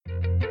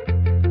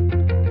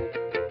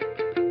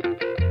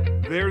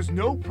There's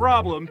no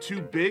problem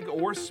too big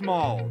or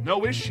small,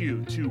 no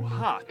issue too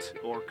hot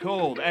or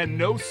cold, and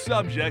no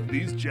subject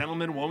these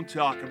gentlemen won't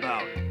talk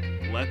about.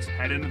 Let's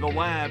head into the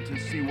lab to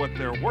see what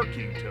they're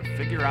working to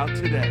figure out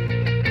today.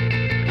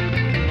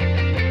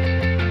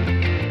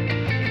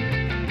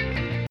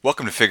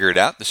 Welcome to Figure It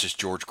Out. This is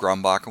George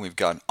Grumbacher, and we've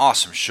got an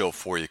awesome show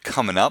for you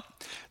coming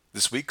up.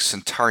 This week,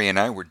 Centauri and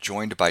I were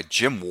joined by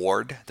Jim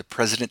Ward, the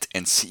president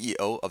and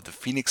CEO of the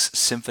Phoenix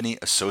Symphony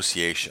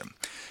Association.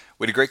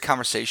 We had a great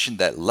conversation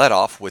that led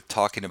off with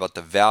talking about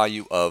the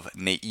value of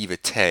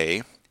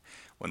naivete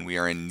when we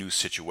are in new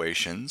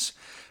situations,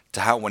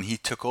 to how when he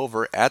took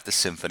over at the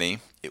Symphony,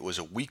 it was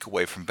a week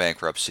away from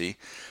bankruptcy,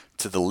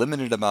 to the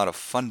limited amount of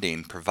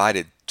funding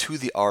provided to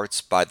the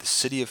arts by the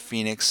city of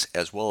Phoenix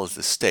as well as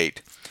the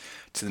state,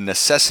 to the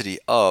necessity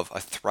of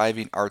a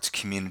thriving arts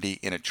community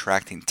in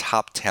attracting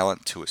top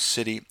talent to a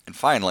city, and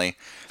finally,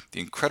 the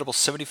incredible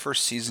 71st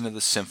season of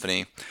the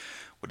Symphony,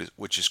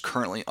 which is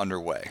currently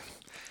underway.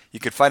 You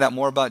can find out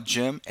more about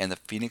Jim and the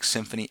Phoenix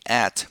Symphony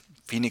at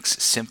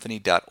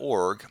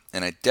phoenixsymphony.org,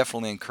 and I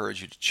definitely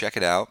encourage you to check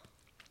it out,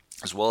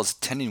 as well as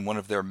attending one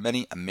of their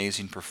many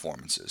amazing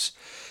performances.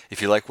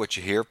 If you like what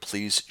you hear,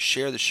 please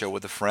share the show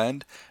with a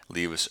friend,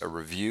 leave us a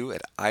review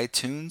at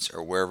iTunes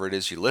or wherever it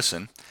is you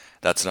listen.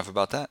 That's enough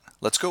about that.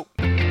 Let's go.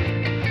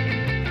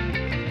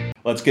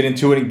 Let's get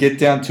into it and get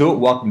down to it.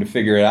 Welcome to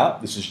Figure It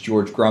Out. This is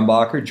George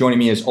Grumbacher. Joining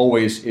me as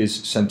always is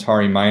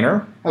Centauri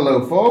Minor.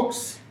 Hello,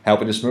 folks.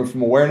 Helping us move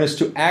from awareness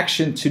to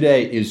action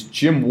today is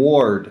Jim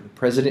Ward,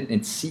 President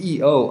and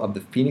CEO of the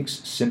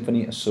Phoenix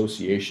Symphony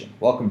Association.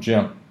 Welcome,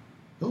 Jim.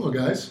 Hello,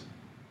 guys.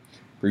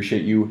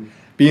 Appreciate you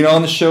being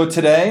on the show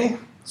today.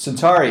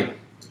 Centauri,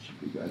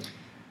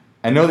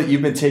 I know that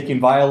you've been taking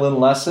violin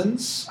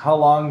lessons. How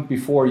long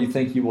before you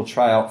think you will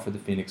try out for the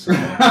Phoenix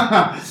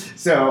Symphony?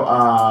 So,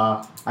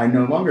 I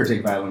no longer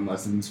take violin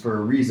lessons for a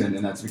reason,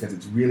 and that's because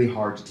it's really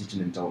hard to teach an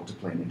adult to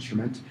play an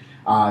instrument.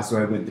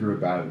 So I went through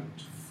about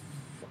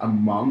a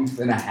month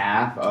and a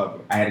half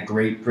I had a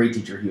great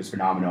teacher. He was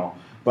phenomenal.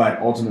 But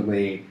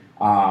ultimately,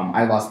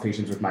 I lost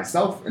patience with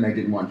myself, and I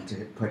didn't want to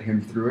put him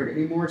through it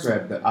anymore. So I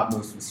have the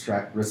utmost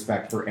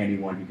respect for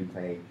anyone who can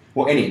play,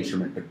 well, any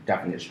instrument, but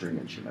definitely a string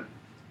instrument.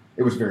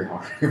 It was very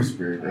hard. It was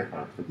very, very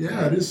hard.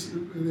 Yeah, it is.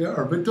 They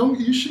are, but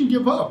you shouldn't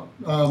give up.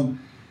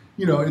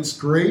 It's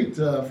great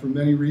for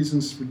many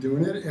reasons for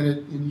doing it,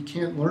 and you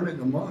can't learn it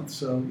in a month.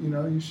 So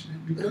you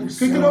should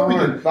pick it up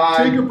again.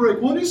 Take a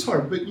break. Well, it is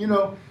hard, but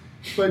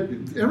but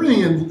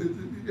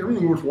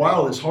everything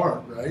worthwhile is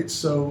hard, right?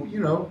 So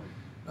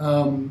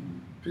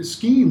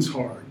skiing's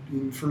hard.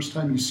 The first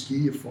time you ski,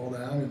 you fall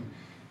down,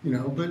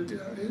 and but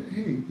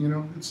hey,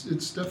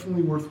 it's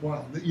definitely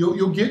worthwhile.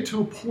 You'll get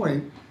to a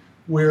point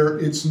where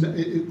it's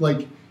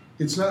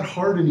not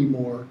hard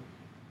anymore.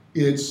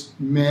 It's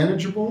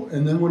manageable,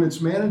 and then when it's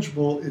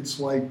manageable, it's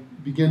like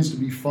begins to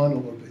be fun a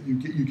little bit.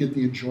 You get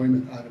the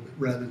enjoyment out of it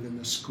rather than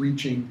the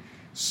screeching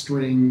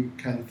string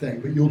kind of thing.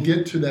 But you'll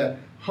get to that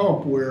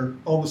hump where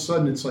all of a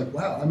sudden it's like,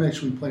 wow, I'm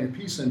actually playing a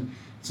piece, and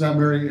it's not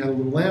Mary Had a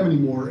Little Lamb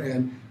anymore,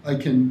 and I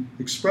can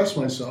express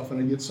myself, and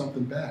I get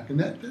something back, and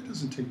that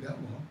doesn't take that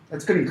long.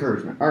 That's good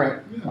encouragement. All right,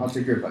 yeah. I'll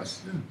take your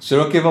advice. Yeah. So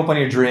don't give up on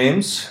your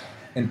dreams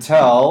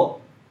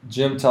until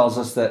Jim tells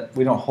us that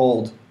we don't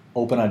hold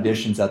open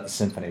auditions at the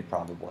Symphony,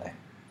 probably.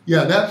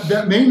 Yeah,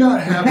 that may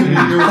not happen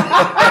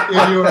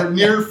in your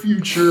near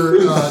future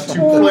to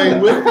play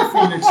with the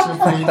Phoenix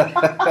Symphony.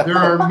 There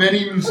are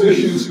many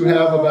musicians who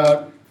have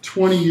about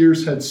 20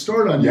 years head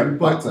start on you,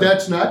 but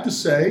that's not to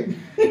say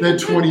that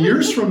 20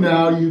 years from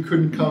now you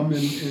couldn't come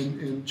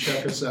and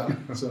check us out.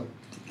 So,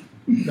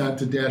 not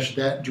to dash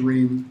that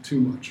dream too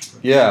much.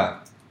 But. Yeah.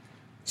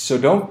 So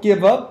don't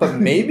give up, but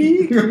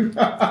maybe?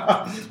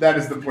 That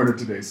is the point of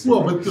today's story.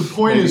 Well, but the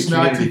point is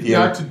not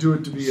to do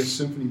it to be a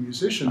symphony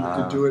musician,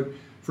 but to do it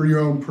for your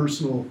own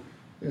personal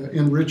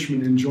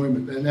enrichment,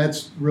 enjoyment. And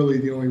that's really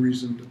the only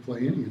reason to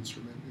play any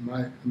instrument, in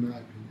my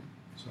opinion.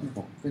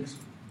 So. Thanks.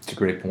 It's a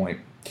great point.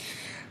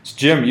 So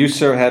Jim, you,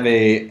 sir, have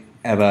a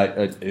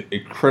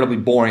incredibly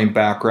boring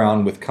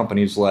background with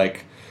companies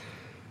like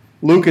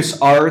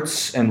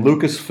LucasArts and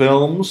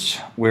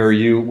Lucasfilms, where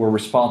you were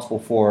responsible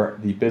for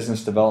the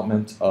business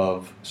development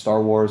of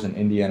Star Wars and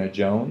Indiana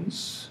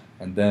Jones,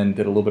 and then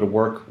did a little bit of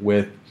work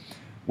with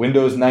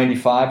Windows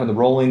 95 and the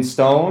Rolling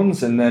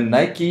Stones, and then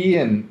Nike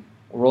and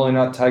rolling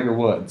out Tiger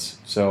Woods.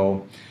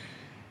 So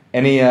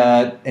any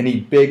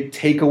big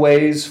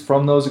takeaways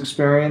from those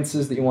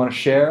experiences that you want to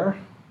share?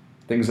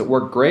 Things that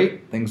worked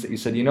great, things that you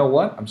said, you know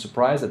what, I'm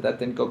surprised that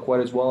didn't go quite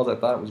as well as I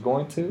thought it was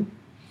going to?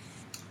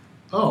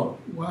 Oh,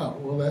 wow.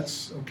 Well,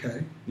 that's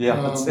okay.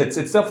 Yeah, it's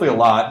definitely a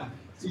lot.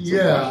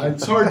 Yeah,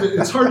 it's hard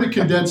to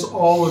condense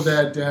all of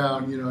that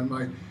down, in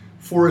my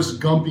Forrest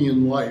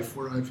Gumpian life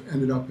where I've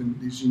ended up in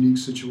these unique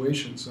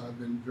situations. I've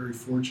been very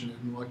fortunate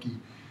and lucky.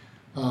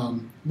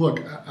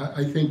 Look,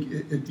 I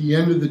think at the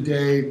end of the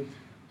day,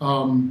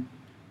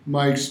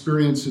 my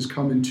experience has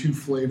come in two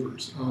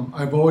flavors.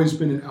 I've always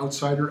been an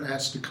outsider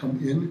asked to come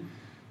in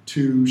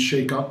to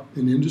shake up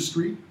an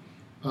industry.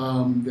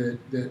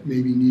 that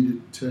maybe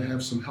needed to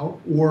have some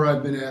help, or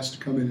I've been asked to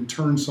come in and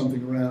turn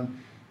something around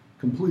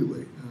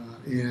completely.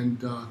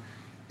 And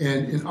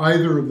in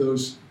either of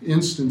those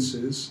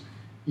instances,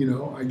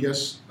 I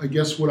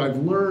guess what I've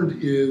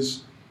learned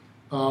is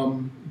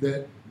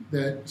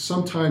that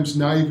sometimes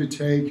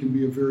naivete can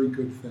be a very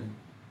good thing,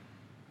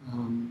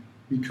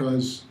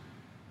 because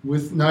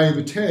with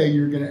naivete,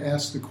 you're going to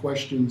ask the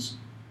questions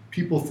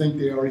people think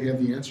they already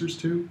have the answers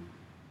to,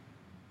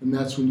 and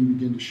that's when you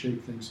begin to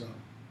shake things up.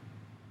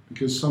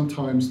 Because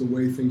sometimes the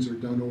way things are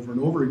done over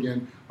and over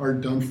again are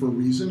done for a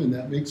reason, and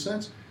that makes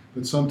sense.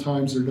 But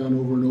sometimes they're done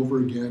over and over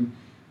again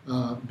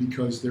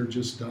because they're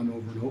just done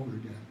over and over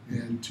again.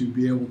 And to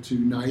be able to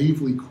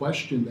naively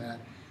question that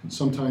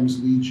sometimes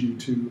leads you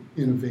to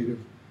innovative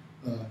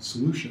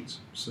solutions.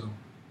 So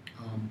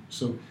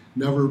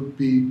never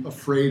be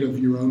afraid of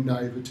your own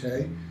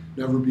naivete.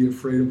 Never be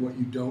afraid of what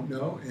you don't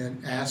know,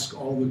 and ask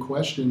all the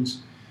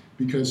questions,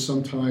 because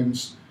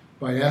sometimes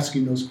by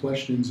asking those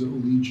questions, it will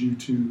lead you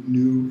to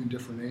new and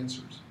different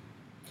answers.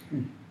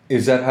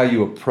 Is that how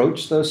you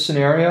approach those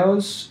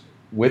scenarios,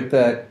 with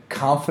that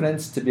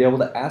confidence to be able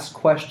to ask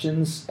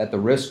questions at the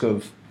risk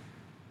of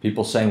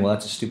people saying, well,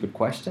 that's a stupid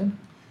question?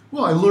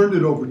 Well, I learned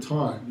it over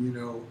time,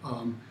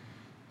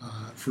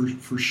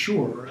 for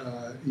sure,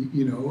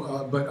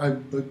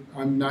 but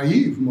I'm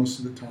naive most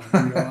of the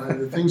time.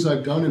 The things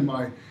I've done in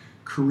my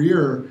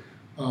career,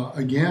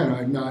 again,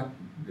 I've not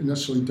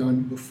necessarily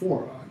done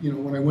before.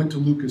 When I went to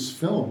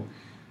Lucasfilm,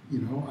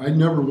 I'd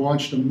never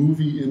launched a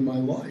movie in my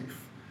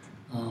life.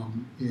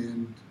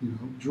 And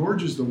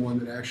George is the one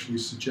that actually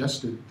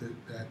suggested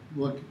that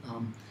look,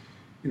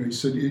 he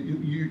said,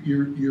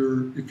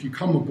 if you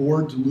come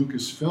aboard to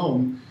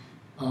Lucasfilm,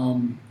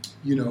 I'm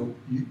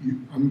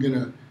going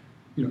to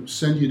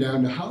send you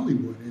down to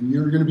Hollywood, and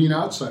you're going to be an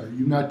outsider.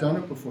 You've not done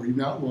it before. You've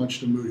not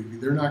launched a movie.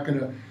 They're not going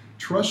to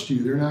trust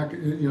you. They're not,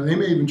 they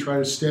may even try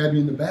to stab you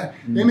in the back.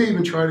 They may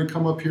even try to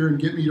come up here and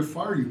get me to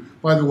fire you.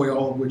 By the way,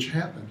 all of which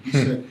happened. He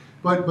said,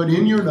 but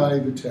in your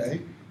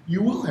naivete,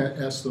 you will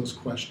ask those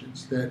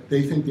questions that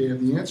they think they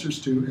have the answers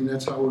to, and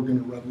that's how we're going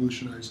to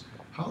revolutionize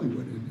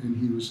Hollywood. And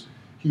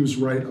he was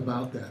right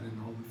about that,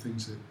 and all the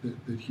things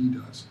that he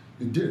does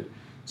and did.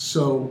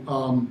 So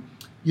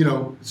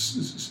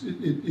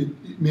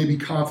it may be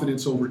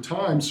confidence over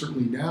time,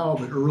 certainly now,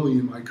 but early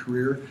in my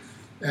career,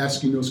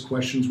 asking those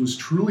questions was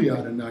truly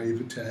out of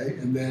naivete,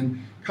 and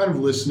then kind of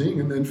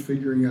listening, and then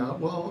figuring out,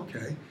 well,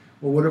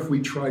 what if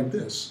we tried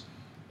this?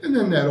 And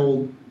then that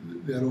old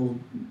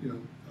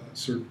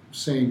sort of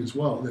saying as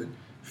well, that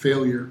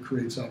failure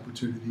creates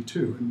opportunity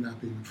too, and not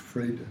being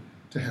afraid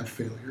to have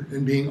failure,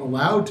 and being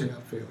allowed to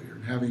have failure,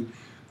 and having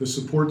the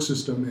support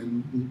system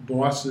and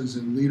bosses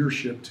and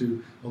leadership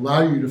to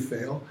allow you to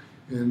fail,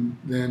 and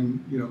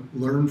then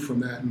learn from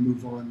that and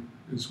move on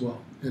as well.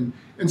 And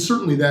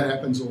certainly that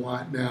happens a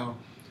lot now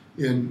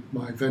in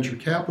my venture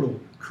capital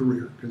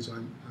career, because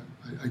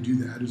I do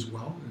that as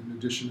well in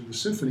addition to the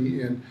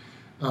symphony, and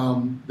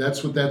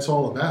that's what that's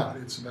all about.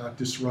 It's about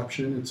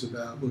disruption. It's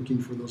about looking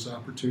for those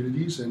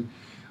opportunities, and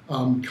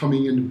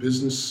coming into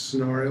business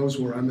scenarios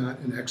where I'm not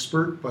an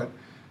expert, but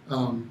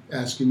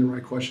asking the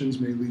right questions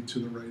may lead to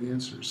the right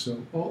answers.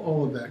 So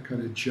all of that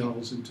kind of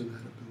gels into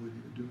that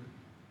ability to do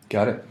it.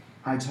 Got it.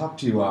 I had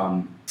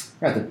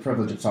the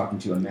privilege of talking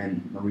to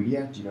Amin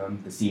Meridia, do you know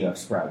him, the CEO of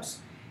Sprouts,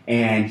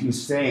 and he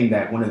was saying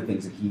that one of the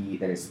things that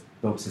has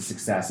built his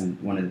success, and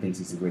one of the things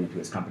he's ingrained into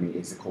his company,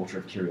 is the culture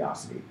of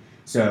curiosity.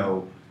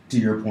 So, to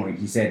your point,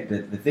 he said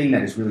that the thing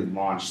that has really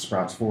launched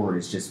Sprouts forward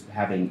is just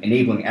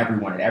enabling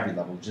everyone at every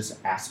level to just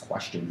ask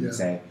questions and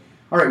say,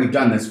 all right, we've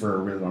done this for a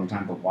really long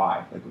time, but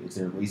why? Like, is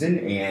there a reason?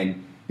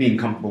 And being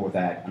comfortable with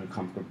that,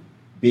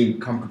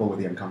 being comfortable with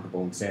the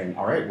uncomfortable, and saying,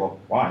 all right, well,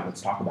 why?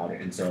 Let's talk about it.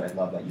 And so I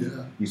love that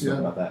you spoke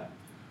about that.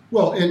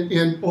 Well,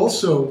 and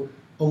also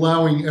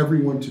allowing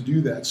everyone to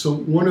do that. So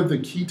one of the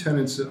key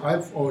tenets that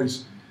I've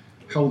always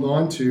held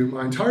on to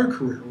my entire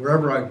career,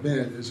 wherever I've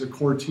been, is a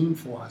core team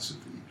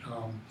philosophy.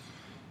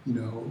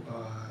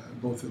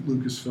 Both at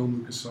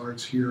Lucasfilm,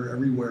 LucasArts, here,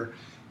 everywhere,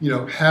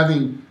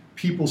 having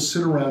people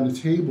sit around a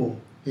table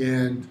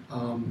and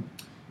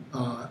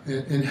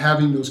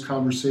having those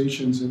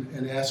conversations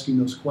and asking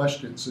those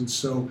questions. And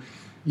so,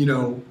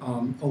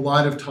 a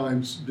lot of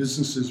times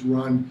businesses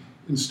run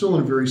still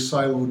in a very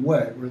siloed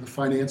way, where the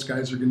finance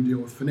guys are going to deal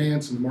with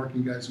finance, and the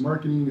marketing guys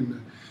marketing,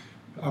 and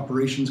the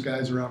operations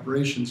guys are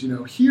operations.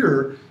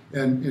 Here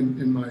and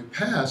in my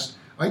past,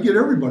 I get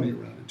everybody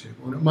around the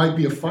table, and it might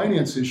be a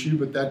finance issue,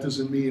 but that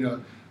doesn't mean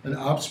an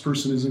ops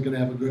person isn't going to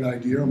have a good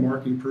idea, a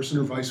marketing person,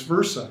 or vice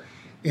versa.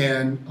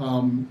 And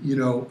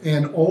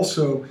and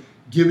also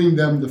giving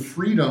them the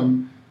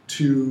freedom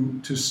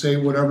to say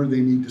whatever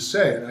they need to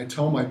say. And I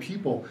tell my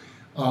people,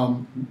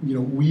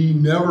 we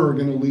never are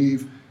going to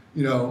leave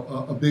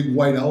a big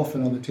white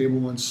elephant on the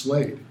table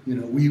unslayed.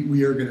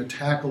 We are going to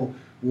tackle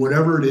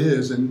whatever it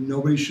is, and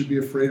nobody should be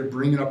afraid of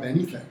bringing up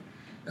anything.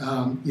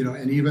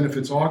 And even if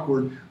it's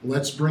awkward,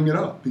 let's bring it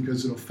up,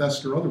 because it'll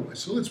fester otherwise.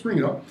 So let's bring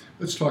it up.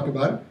 Let's talk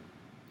about it.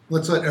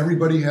 Let's let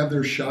everybody have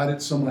their shot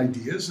at some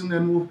ideas, and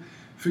then we'll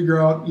figure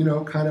out,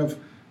 kind of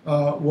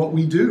what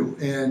we do.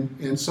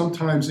 And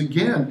sometimes,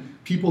 again,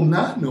 people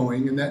not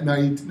knowing, and that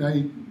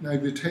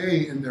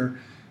naivete and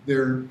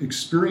their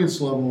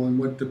experience level and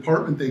what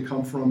department they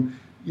come from,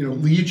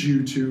 leads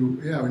you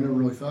to, yeah, we never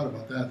really thought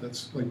about that.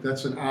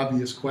 That's an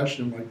obvious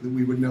question, like that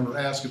we would never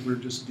ask if we were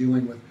just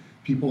dealing with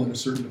people in a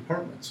certain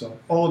department. So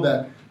all of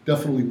that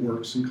definitely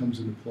works and comes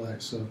into play.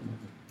 So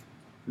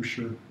for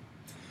sure.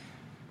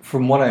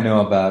 From what I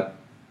know about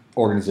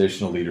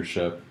organizational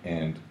leadership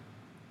and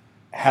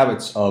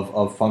habits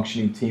of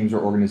functioning teams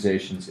or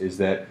organizations, is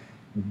that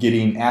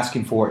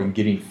asking for and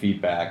getting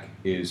feedback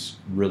is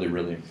really,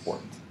 really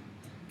important.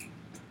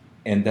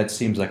 And that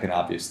seems like an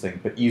obvious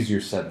thing, but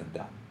easier said than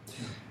done.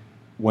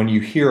 When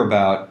you hear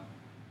about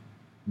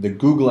the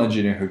Google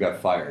engineer who got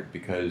fired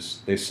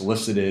because they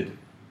solicited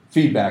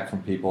feedback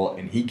from people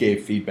and he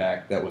gave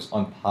feedback that was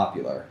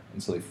unpopular,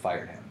 and so they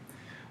fired him.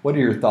 What are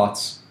your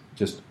thoughts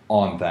just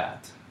on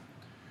that?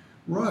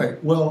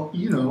 Right. Well,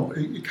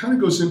 it kind of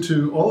goes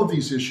into all of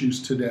these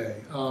issues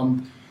today.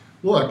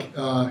 Look,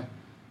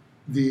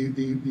 the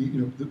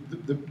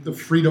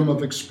freedom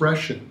of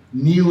expression,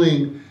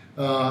 kneeling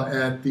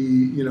at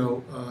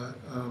the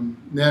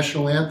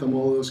national anthem,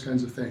 all those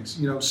kinds of things.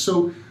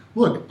 So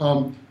look,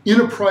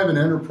 in a private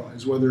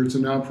enterprise, whether it's a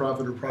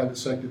nonprofit or private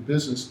sector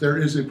business, there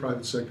is a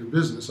private sector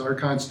business. Our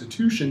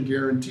Constitution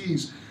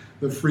guarantees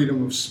the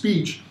freedom of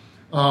speech.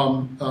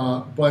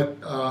 But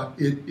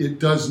it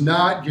does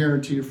not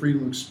guarantee the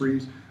freedom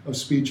of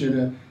speech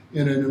in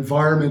an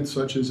environment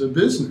such as a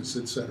business,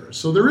 et cetera.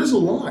 So there is a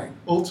line,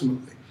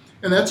 ultimately.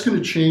 And that's going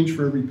to change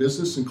for every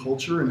business and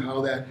culture and how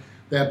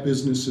that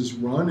business is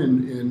run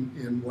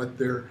and what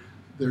their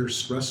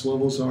stress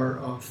levels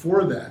are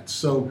for that.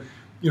 So,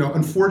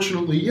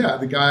 unfortunately, yeah,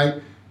 the guy,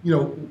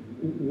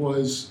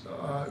 was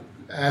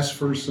asked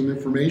for some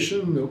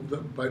information,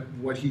 but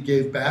what he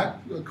gave back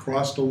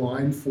crossed a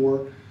line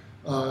for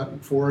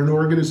an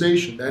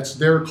organization. That's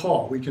their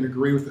call. We can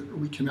agree with it or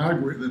we cannot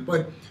agree with it,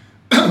 but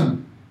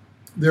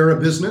they're a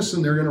business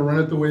and they're going to run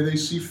it the way they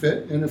see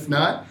fit. And if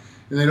not,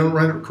 and they don't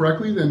run it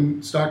correctly,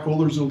 then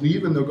stockholders will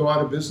leave and they'll go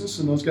out of business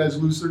and those guys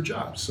lose their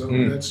jobs. So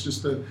that's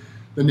just the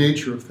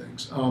nature of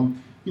things.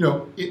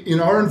 In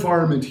our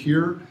environment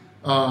here,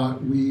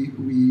 we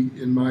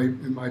in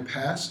my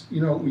past,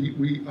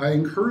 I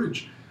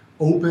encourage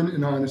open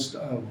and honest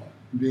dialogue,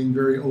 being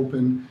very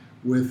open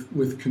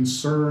with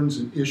concerns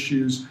and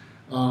issues.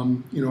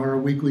 Our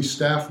weekly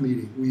staff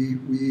meeting,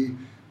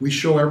 we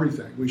show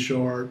everything. We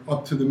show our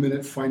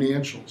up-to-the-minute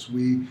financials.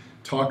 We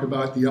talk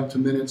about the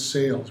up-to-minute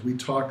sales. We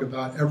talk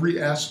about every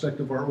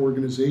aspect of our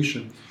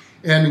organization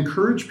and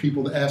encourage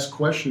people to ask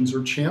questions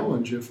or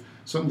challenge if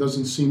something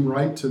doesn't seem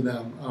right to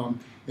them,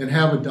 and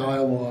have a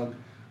dialogue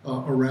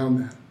around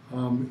that.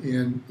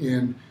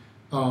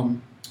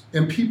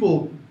 And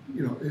people,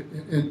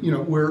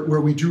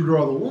 where we do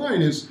draw the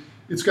line is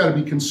it's got to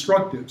be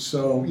constructive.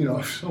 So,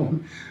 if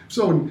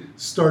someone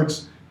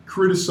starts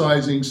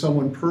criticizing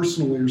someone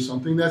personally or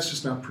something, that's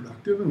just not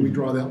productive, and we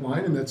draw that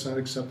line, and that's not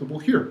acceptable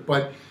here.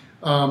 But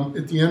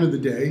at the end of the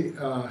day,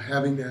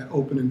 having that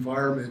open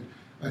environment,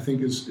 I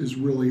think, is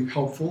really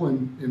helpful,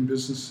 and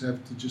businesses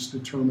have to just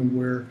determine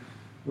where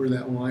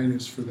that line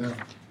is for them.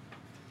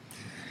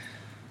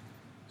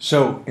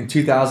 So, in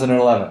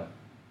 2011,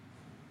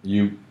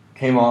 you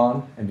came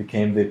on and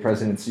became the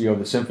president and CEO of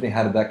the Symphony.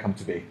 How did that come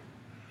to be?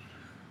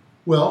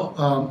 Well,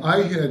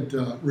 I had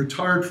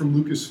retired from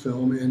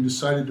Lucasfilm and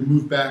decided to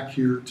move back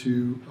here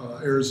to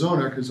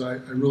Arizona because I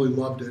really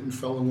loved it and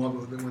fell in love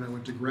with it when I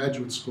went to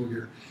graduate school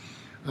here.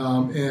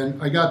 And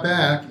I got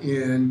back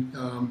and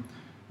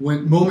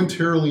went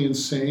momentarily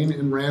insane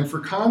and ran for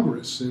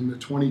Congress in the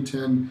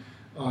 2010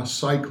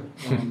 cycle,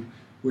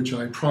 which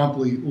I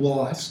promptly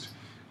lost.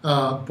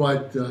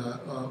 But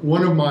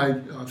one of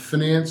my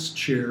finance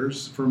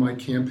chairs for my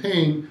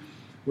campaign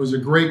was a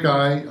great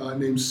guy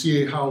named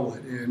C.A.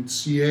 Howlett. And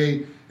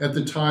C.A. at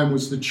the time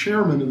was the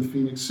chairman of the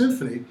Phoenix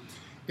Symphony.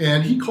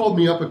 And he called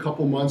me up a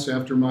couple months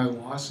after my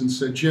loss and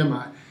said, Jim,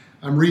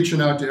 I'm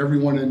reaching out to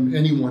everyone and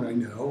anyone I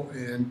know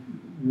and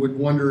would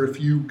wonder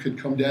if you could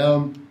come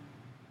down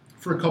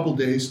for a couple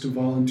days to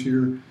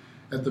volunteer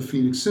at the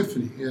Phoenix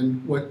Symphony.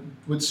 And what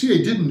C.A.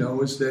 didn't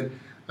know is that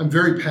I'm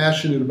very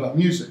passionate about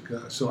music.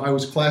 So I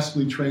was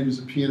classically trained as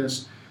a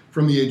pianist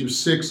from the age of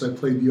 6. I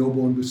played the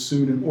oboe and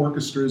bassoon in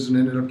orchestras and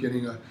ended up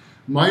getting a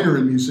minor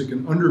in music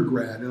in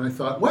undergrad. And I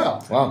thought,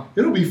 wow,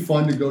 it'll be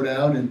fun to go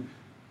down and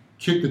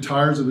kick the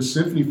tires of a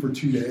symphony for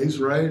 2 days,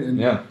 right?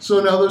 And so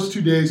now those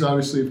 2 days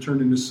obviously have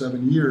turned into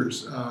 7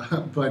 years,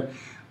 but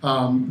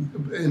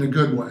in a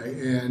good way.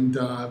 And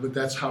but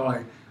that's how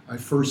I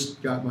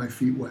first got my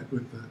feet wet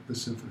with the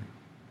symphony.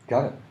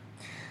 Got it.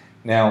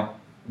 Now,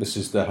 this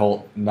is the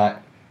whole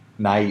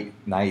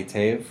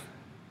naivete.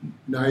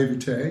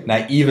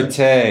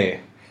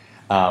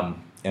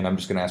 And I'm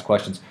just going to ask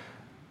questions.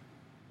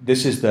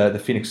 This is the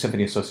Phoenix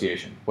Symphony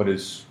Association.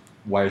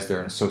 Why is there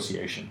an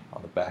association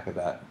on the back of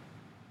that?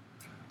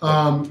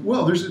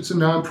 Well, it's a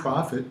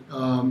nonprofit,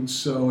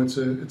 so it's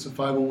a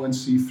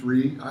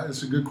 501c3.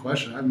 It's a good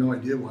question. I have no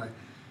idea why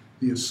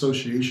the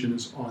association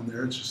is on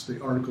there. It's just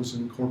the Articles of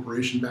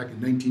Incorporation back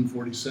in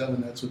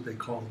 1947. That's what they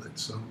called it.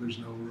 So there's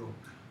no real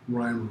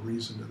rhyme or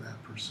reason to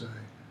that per se.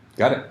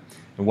 Got it.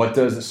 And what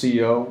does the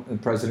CEO and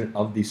president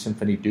of the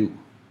symphony do?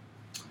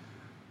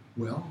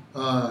 Well,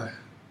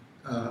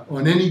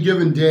 on any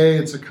given day,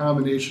 it's a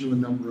combination of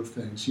a number of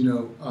things.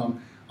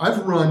 I've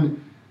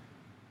run,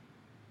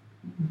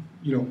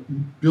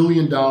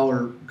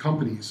 billion-dollar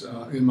companies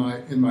in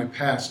my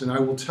past, and I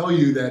will tell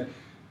you that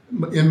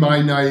in my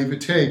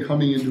naivete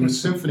coming into a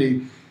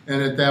symphony,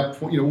 and at that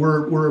point,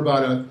 we're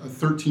about a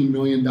 $13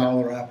 million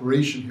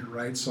operation here,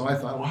 right? So I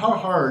thought, well, how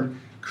hard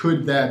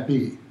could that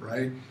be,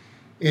 right?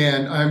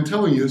 And I'm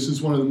telling you, this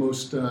is one of the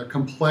most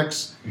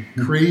complex,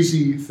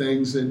 crazy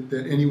things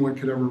that anyone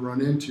could ever run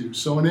into.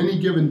 So on any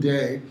given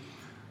day,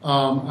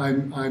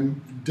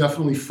 I'm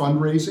definitely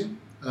fundraising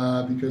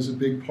because a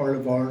big part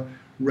of our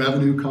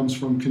revenue comes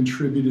from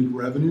contributed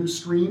revenue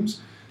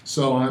streams.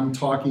 So I'm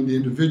talking to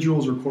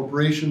individuals or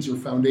corporations or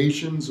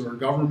foundations or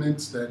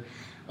governments that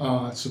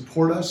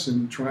support us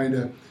and trying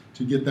to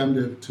get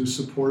them to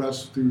support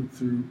us through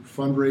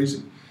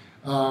fundraising.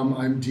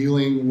 I'm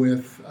dealing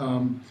with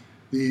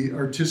the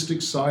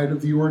artistic side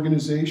of the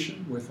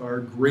organization with our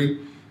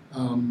great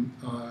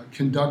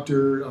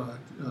conductor,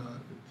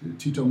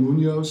 Tito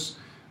Munoz,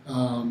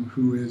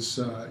 who is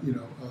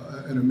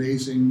an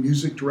amazing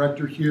music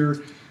director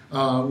here.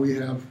 We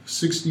have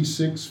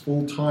 66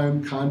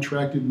 full-time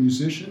contracted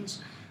musicians,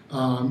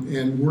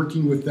 and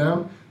working with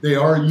them. They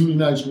are a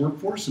unionized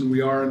workforce, and we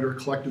are under a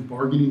collective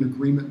bargaining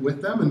agreement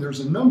with them, and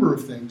there's a number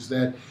of things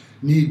that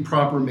need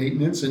proper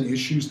maintenance and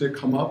issues that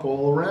come up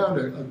all around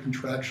a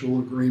contractual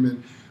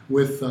agreement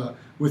with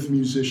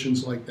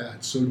musicians like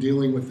that. So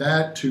dealing with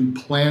that, to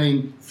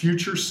planning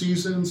future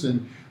seasons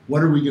and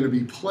what are we going to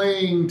be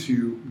playing,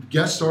 to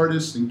guest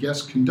artists and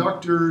guest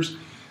conductors,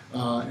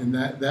 and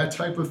that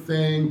type of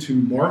thing, to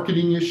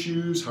marketing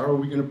issues. How are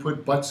we going to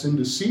put butts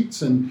into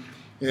seats and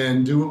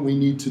do what we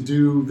need to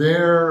do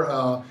there?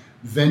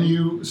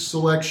 Venue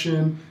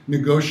selection,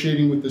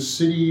 negotiating with the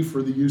city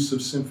for the use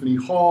of Symphony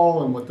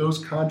Hall and what those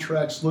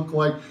contracts look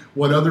like.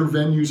 What other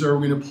venues are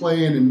we going to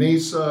play in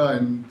Mesa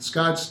and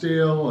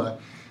Scottsdale?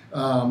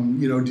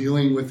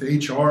 Dealing with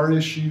HR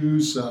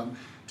issues,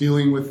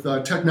 dealing with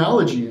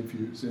technology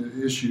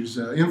issues,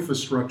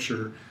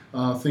 infrastructure,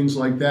 things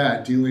like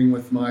that. Dealing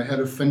with my head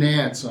of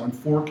finance on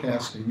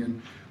forecasting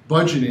and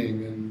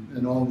budgeting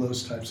and all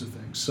those types of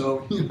things.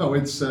 So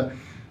it's.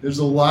 There's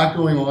a lot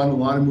going on, a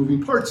lot of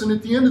moving parts. And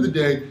at the end of the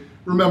day,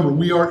 remember,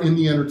 we are in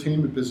the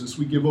entertainment business.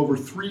 We give over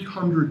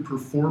 300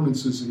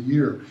 performances a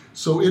year.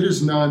 So it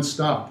is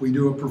nonstop. We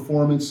do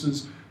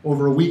performances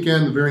over a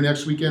weekend. The very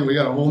next weekend, we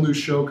got a whole new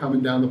show coming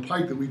down the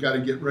pike that we got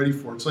to get ready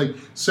for. It's like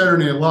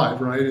Saturday Night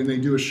Live, right? And they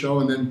do a show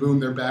and then boom,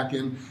 they're back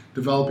in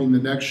developing the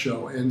next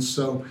show. And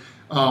so,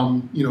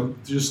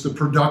 just the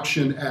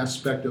production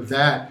aspect of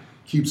that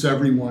keeps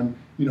everyone,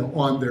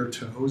 on their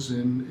toes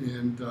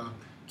and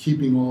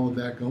keeping all of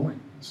that going.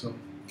 So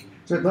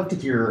I'd love to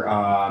hear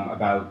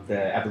about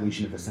the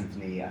evolution of the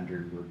symphony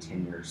under your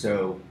tenure.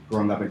 So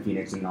growing up in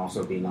Phoenix and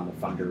also being on the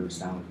funders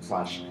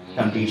 /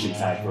 foundation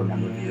side for a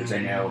number of years, I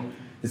know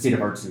the state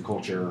of arts and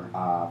culture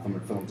from a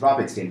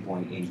philanthropic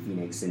standpoint in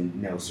Phoenix, and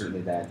know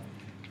certainly that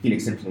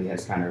Phoenix Symphony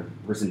has kind of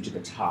risen to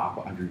the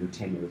top under your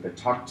tenure. But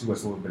talk to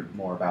us a little bit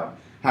more about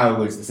how it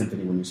was the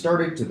symphony when you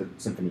started to the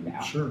symphony now.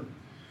 Sure.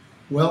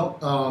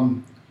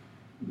 Well,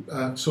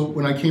 so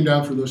when I came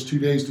down for those 2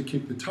 days to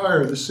kick the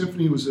tire, the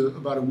symphony was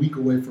about a week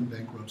away from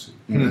bankruptcy.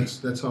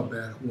 Mm-hmm. That's how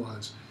bad it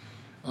was.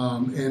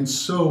 And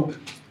so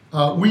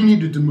we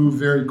needed to move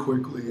very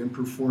quickly and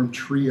perform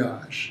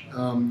triage.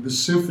 The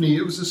symphony,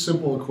 it was a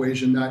simple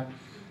equation, not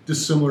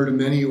dissimilar to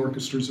many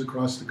orchestras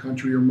across the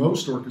country, or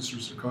most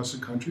orchestras across the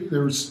country. They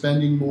were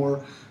spending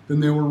more than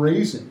they were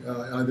raising,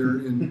 either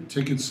in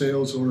ticket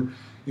sales or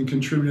in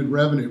contributed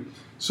revenue.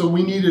 So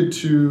we needed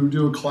to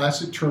do a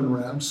classic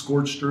turnaround,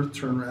 scorched earth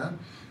turnaround,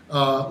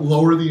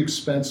 lower the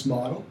expense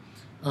model.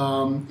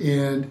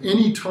 And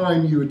any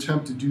time you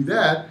attempt to do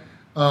that,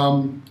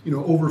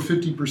 over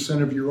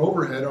 50% of your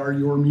overhead are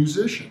your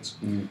musicians.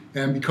 Mm.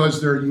 And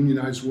because they're a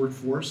unionized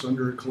workforce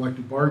under a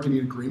collective bargaining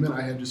agreement,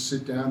 I had to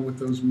sit down with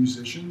those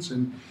musicians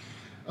and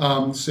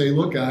say,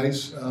 look,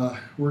 guys,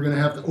 we're going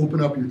to have to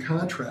open up your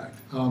contract.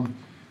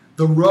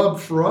 The rub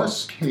for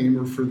us came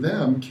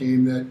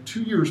that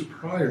 2 years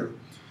prior,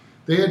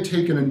 they had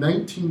taken a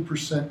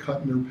 19%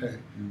 cut in their pay,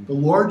 the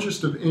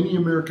largest of any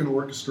American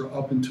orchestra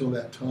up until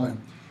that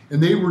time.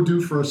 And they were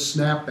due for a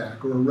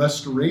snapback or a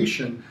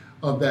restoration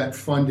of that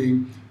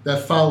funding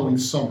that following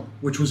summer,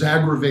 which was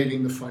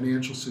aggravating the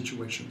financial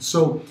situation.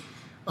 So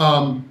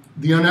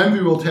the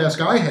unenviable task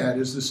I had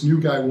as this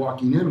new guy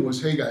walking in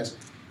was, hey guys,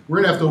 we're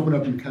going to have to open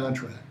up your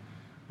contract.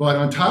 But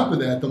on top of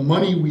that, the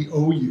money we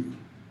owe you,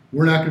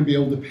 we're not going to be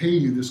able to pay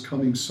you this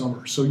coming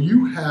summer. So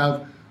you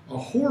have a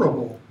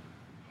horrible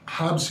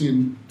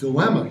Hobbesian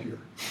dilemma here.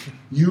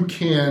 You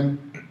can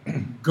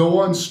go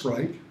on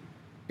strike,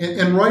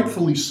 and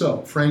rightfully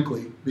so,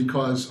 frankly,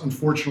 because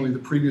unfortunately the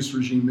previous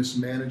regime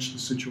mismanaged the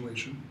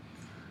situation.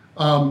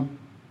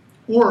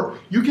 Or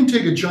you can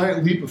take a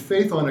giant leap of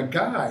faith on a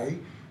guy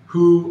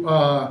who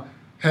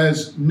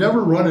has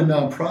never run a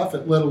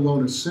nonprofit, let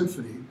alone a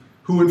symphony,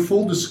 who in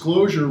full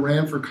disclosure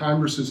ran for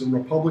Congress as a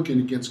Republican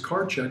against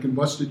Karchek and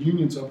busted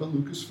unions up at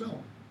Lucasfilm.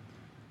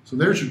 So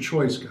there's your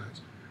choice,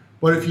 guys.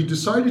 But if you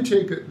decide to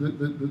take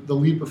the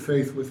leap of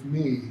faith with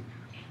me,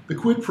 the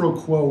quid pro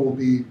quo will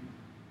be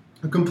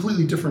a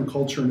completely different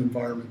culture and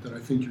environment that I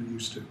think you're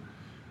used to.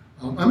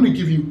 I'm going to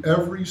give you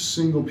every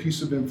single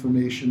piece of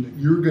information that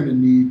you're going to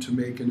need to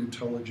make an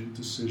intelligent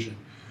decision.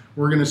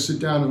 We're going to sit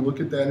down and look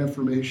at that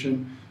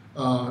information,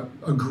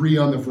 agree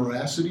on the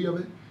veracity of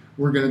it.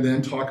 We're going to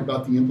then talk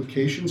about the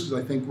implications, because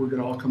I think we're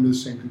going to all come to the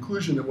same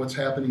conclusion that what's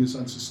happening is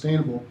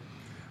unsustainable.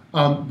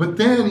 But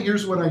then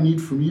here's what I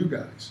need from you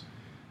guys.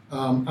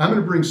 I'm going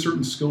to bring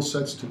certain skill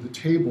sets to the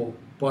table,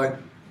 but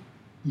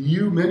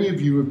many of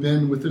you have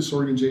been with this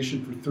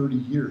organization for 30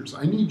 years.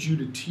 I need you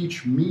to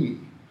teach me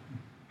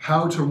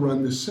how to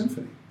run this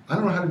symphony. I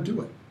don't know how to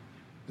do it.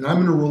 And I'm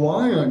going to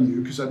rely on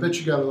you, because I bet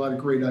you got a lot of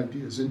great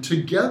ideas. And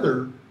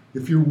together,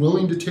 if you're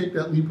willing to take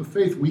that leap of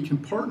faith, we can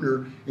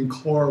partner and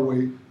claw our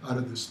way out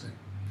of this thing.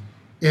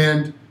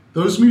 And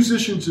those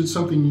musicians did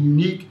something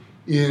unique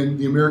in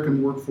the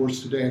American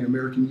workforce today, an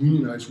American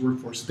unionized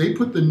workforce. They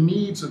put the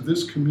needs of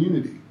this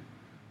community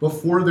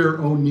before their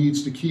own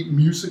needs to keep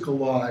music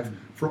alive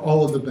for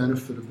all of the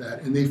benefit of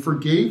that. And they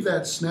forgave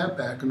that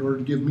snapback in order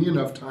to give me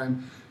enough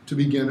time to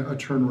begin a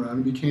turnaround,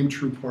 and became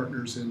true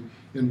partners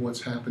in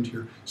what's happened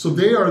here. So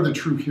they are the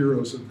true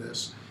heroes of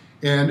this.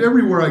 And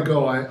everywhere I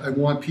go, I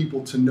want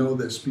people to know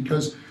this,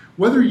 because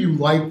whether you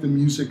like the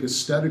music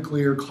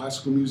aesthetically, or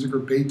classical music, or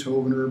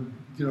Beethoven,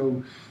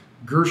 or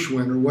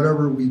Gershwin, or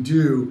whatever we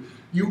do,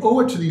 you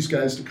owe it to these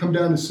guys to come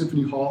down to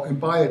Symphony Hall and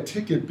buy a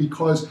ticket,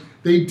 because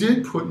they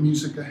did put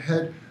music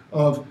ahead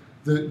of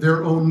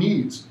their own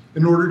needs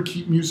in order to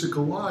keep music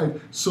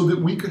alive, so that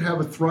we could have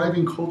a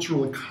thriving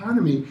cultural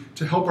economy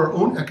to help our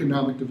own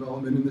economic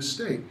development in the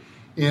state.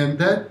 And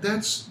that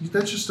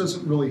just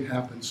doesn't really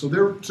happen. So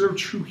they're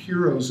true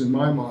heroes in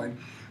my mind,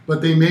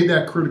 but they made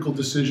that critical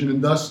decision,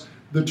 and thus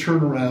the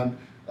turnaround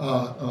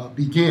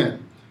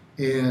began.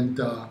 And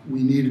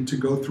we needed to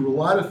go through a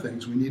lot of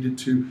things. We needed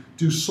to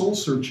do soul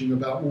searching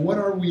about, well, what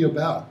are we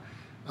about?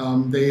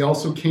 They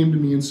also came to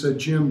me and said,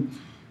 Jim,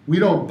 we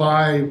don't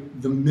buy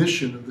the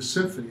mission of the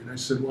symphony. And I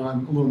said, well,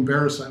 I'm a little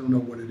embarrassed. I don't know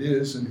what it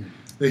is. And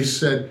they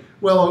said,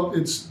 well,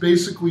 it's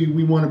basically,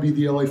 we want to be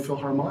the LA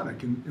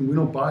Philharmonic, and we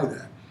don't buy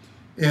that.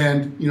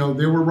 And,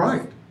 they were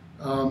right.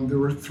 There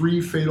were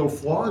 3 fatal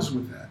flaws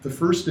with that. The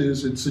first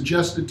is it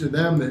suggested to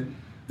them that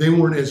they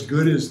weren't as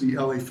good as the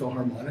LA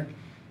Philharmonic.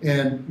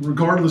 And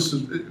regardless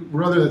of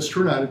whether that's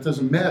true or not, it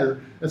doesn't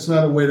matter. That's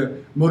not a way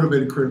to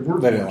motivate a creative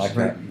workforce. They didn't like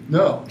that.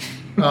 No.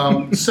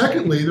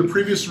 Secondly, the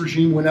previous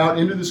regime went out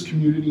into this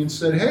community and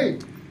said, hey,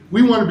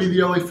 we want to be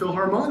the LA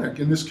Philharmonic.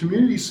 And this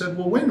community said,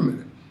 well, wait a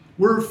minute.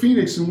 We're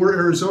Phoenix and we're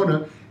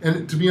Arizona.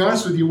 And to be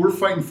honest with you, we're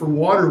fighting for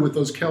water with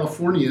those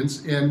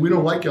Californians, and we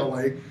don't like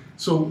LA.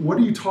 So what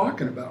are you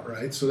talking about,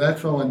 right? So that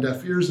fell on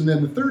deaf ears. And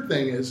then the third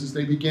thing is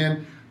they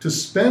began to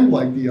spend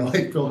like the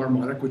LA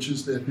Philharmonic, which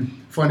is the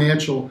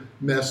financial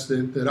mess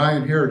that I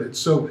inherited.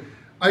 So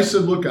I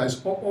said, look,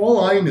 guys, all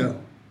I know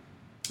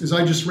is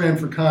I just ran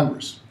for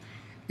Congress.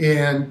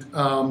 And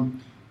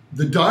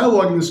the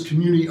dialogue in this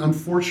community,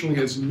 unfortunately,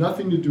 has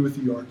nothing to do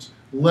with the arts,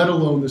 let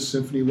alone the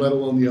symphony, let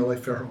alone the LA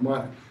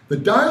Philharmonic. The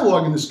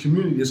dialogue in this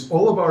community is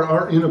all about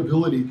our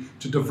inability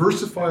to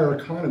diversify our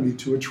economy,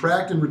 to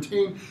attract and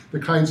retain the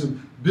kinds of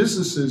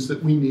businesses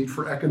that we need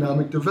for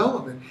economic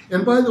development.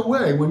 And by the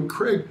way, when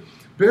Craig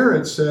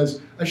Barrett says,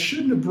 I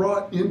shouldn't have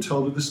brought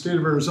Intel to the state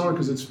of Arizona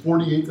because it's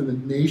 48th in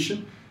the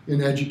nation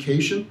in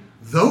education,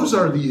 those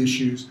are the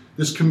issues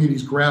this community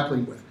is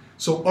grappling with.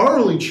 So our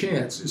only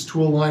chance is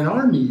to align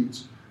our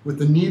needs with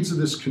the needs of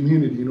this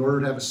community in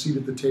order to have a seat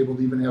at the table,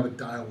 to even have a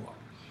dialogue.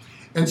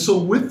 And so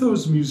with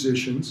those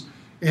musicians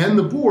and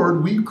the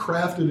board, we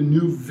crafted a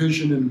new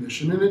vision and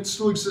mission, and it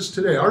still exists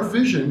today. Our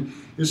vision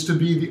is to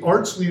be the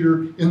arts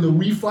leader in the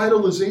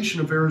revitalization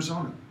of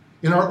Arizona,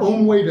 in our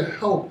own way to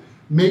help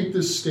make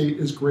this state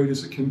as great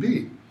as it can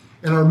be.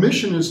 And our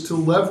mission is to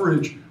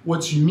leverage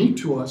what's unique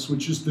to us,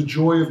 which is the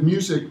joy of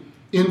music,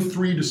 in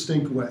 3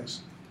 distinct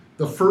ways.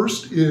 The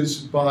first is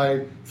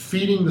by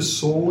feeding the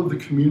soul of the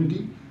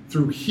community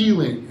through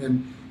healing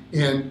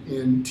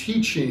and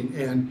teaching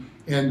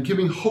and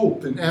giving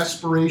hope and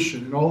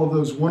aspiration and all of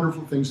those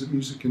wonderful things that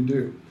music can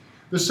do.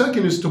 The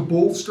second is to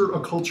bolster a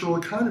cultural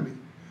economy,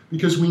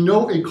 because we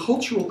know a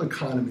cultural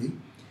economy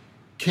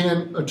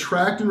can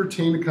attract and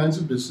retain the kinds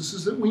of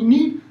businesses that we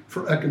need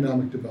for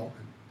economic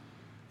development.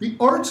 The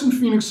arts in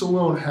Phoenix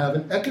alone have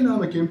an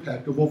economic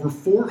impact of over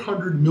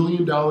 $400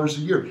 million a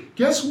year.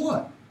 Guess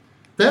what?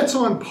 That's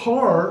on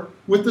par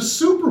with the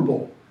Super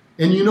Bowl.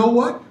 And you know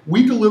what?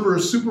 We deliver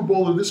a Super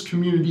Bowl to this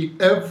community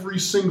every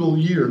single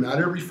year, not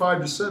every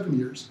 5 to 7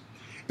 years.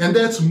 And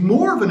that's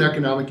more of an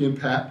economic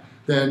impact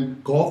than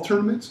golf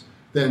tournaments,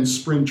 than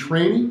spring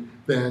training,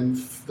 than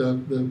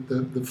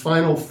the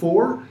Final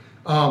Four.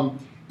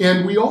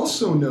 And we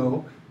also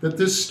know that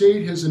this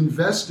state has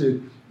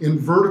invested in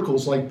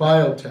verticals like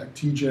biotech,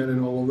 TGen,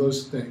 and all of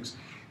those things.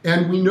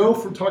 And we know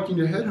from talking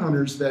to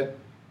headhunters that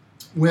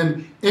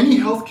when any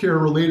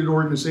healthcare-related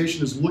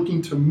organization is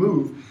looking to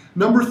move,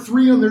 number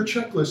 3 on their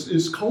checklist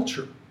is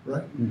culture,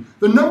 right?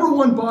 The number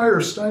 1 buyer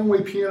of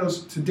Steinway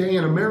pianos today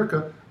in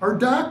America are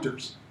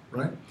doctors,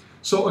 right?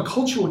 So a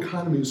cultural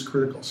economy is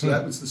critical. So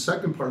that was the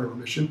second part of our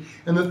mission.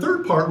 And the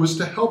third part was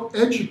to help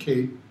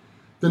educate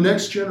the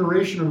next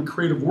generation of a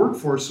creative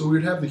workforce so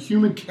we'd have the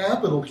human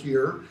capital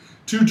here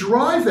to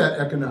drive that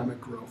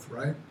economic growth,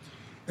 right?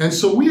 And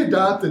so we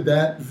adopted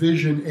that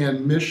vision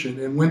and mission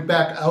and went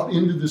back out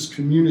into this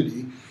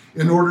community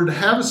in order to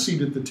have a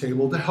seat at the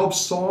table to help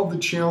solve the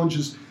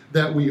challenges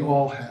that we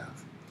all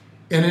have.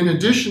 And in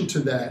addition to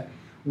that,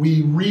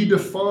 we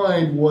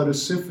redefined what a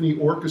symphony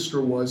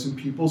orchestra was in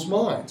people's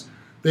minds.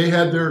 They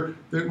had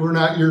we're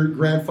not your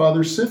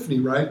grandfather's symphony,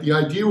 right? The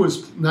idea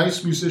was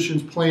nice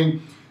musicians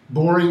playing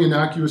boring,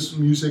 innocuous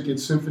music at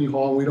Symphony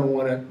Hall. We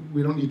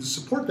don't need to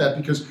support that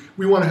because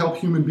we want to help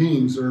human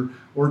beings or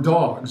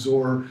dogs,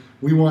 or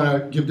we want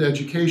to give to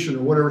education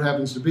or whatever it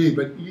happens to be.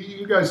 But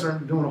you guys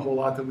aren't doing a whole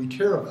lot that we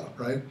care about,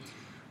 right?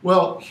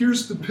 Well,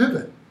 here's the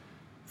pivot.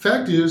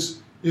 Fact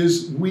is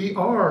we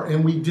are,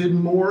 and we did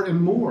more and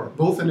more,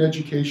 both in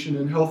education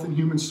and health and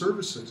human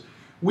services.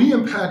 We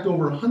impact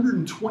over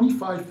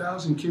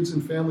 125,000 kids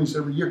and families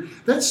every year.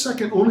 That's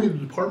second only to the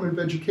Department of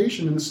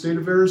Education in the state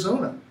of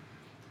Arizona.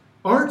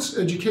 Arts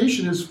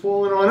education has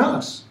fallen on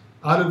us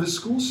out of the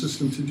school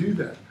system to do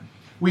that.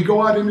 We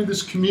go out into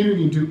this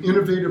community and do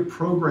innovative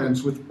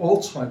programs with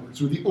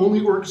Alzheimer's. We're the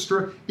only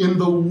orchestra in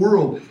the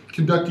world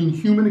conducting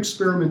human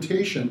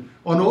experimentation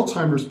on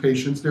Alzheimer's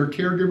patients, their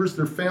caregivers,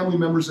 their family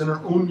members, and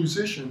our own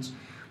musicians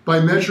by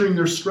measuring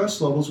their stress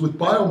levels with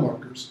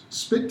biomarkers,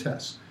 spit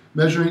tests,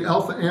 measuring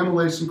alpha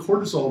amylase and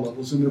cortisol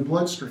levels in their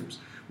bloodstreams.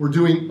 We're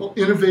doing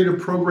innovative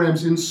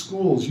programs in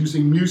schools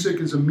using music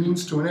as a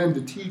means to an end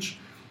to teach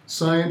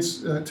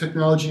science,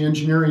 technology,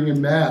 engineering, and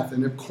math,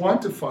 and have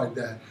quantified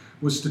that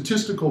with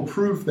statistical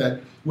proof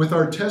that with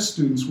our test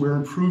students, we're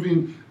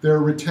improving their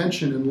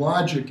retention and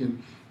logic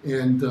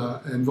and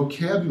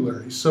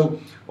vocabulary. So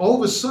all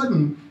of a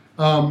sudden,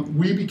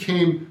 we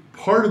became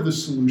part of the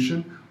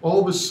solution.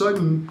 All of a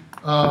sudden,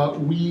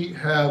 we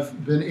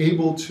have been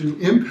able to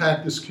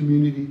impact this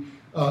community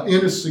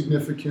in a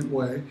significant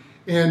way,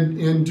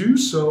 and do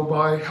so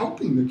by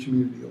helping the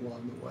community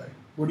along the way.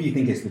 What do you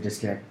think is the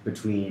disconnect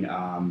between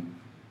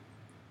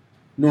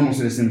normal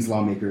citizens,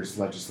 lawmakers,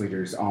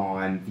 legislators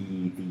on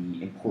the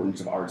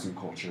importance of arts and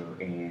culture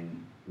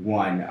in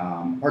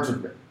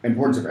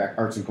importance of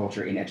arts and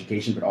culture in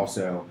education, but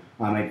also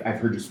I've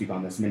heard you speak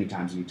on this many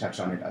times, and you touched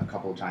on it a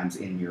couple of times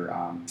in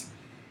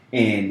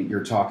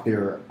your talk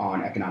there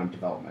on economic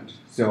development.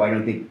 So I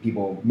don't think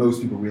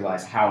most people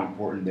realize how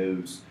important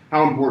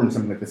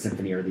something like the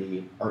symphony or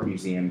the art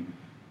museum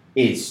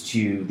is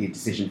to the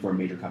decision for a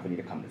major company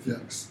to come to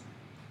Phoenix. Yeah.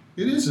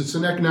 It is. It's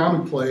an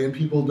economic play, and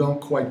people don't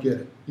quite get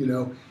it.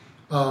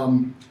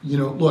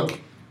 Look,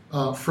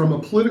 from a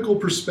political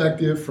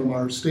perspective, from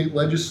our state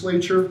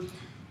legislature,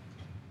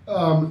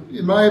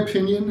 in my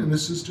opinion, and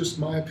this is just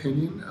my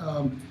opinion,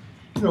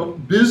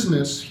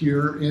 business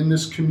here in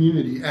this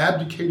community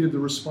abdicated the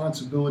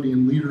responsibility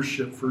and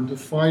leadership for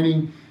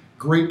defining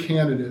great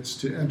candidates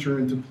to enter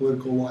into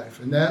political life,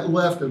 and that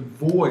left a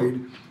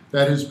void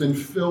that has been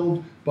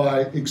filled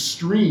by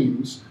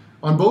extremes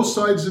on both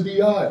sides of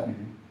the aisle.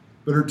 Mm-hmm.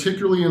 But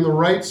particularly on the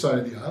right side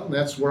of the aisle, and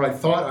that's where I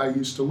thought I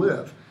used to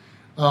live.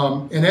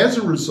 And as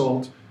a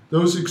result,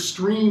 those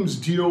extremes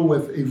deal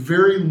with a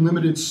very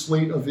limited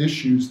slate of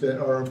issues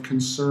that are of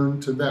concern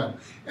to them.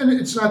 And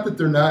it's not that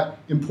they're not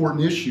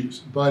important issues,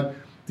 but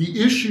the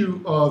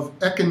issue of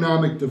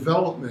economic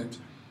development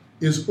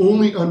is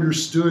only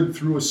understood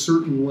through a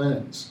certain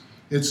lens.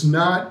 It's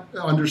not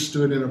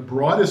understood in a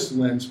broadest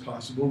lens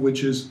possible,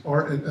 which is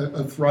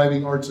a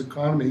thriving arts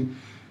economy.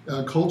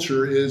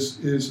 Culture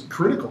is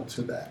critical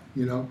to that,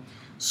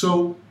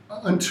 So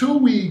until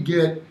we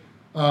get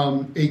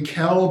a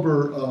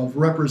caliber of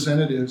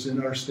representatives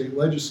in our state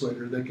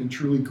legislature that can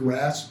truly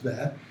grasp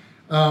that,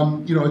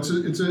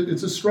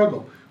 it's a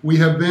struggle. We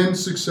have been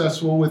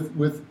successful with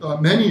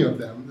many of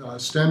them.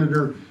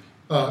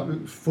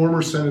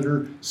 Former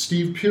Senator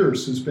Steve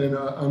Pierce has been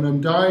an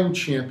undying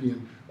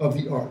champion of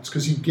the arts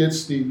because he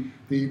gets the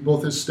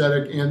both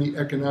aesthetic and the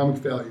economic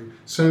value.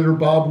 Senator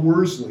Bob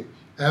Worsley.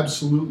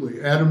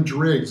 Absolutely. Adam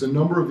Driggs, a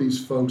number of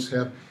these folks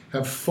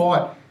have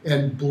fought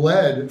and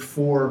bled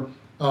for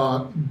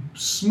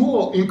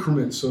small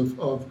increments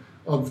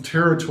of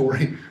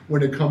territory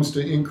when it comes to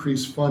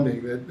increased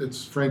funding.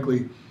 It's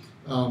frankly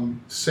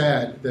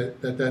sad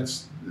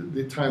that's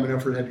the time and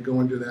effort had to go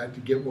into that to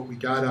get what we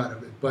got out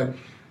of it. But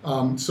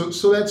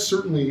so that's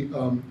certainly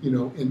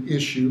an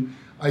issue.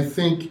 I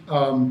think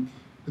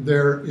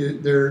there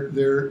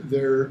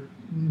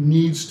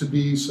needs to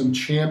be some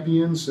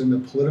champions in the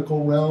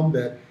political realm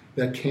that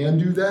can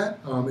do that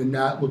and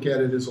not look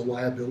at it as a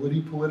liability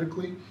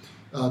politically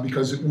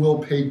because it will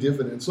pay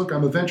dividends. Look,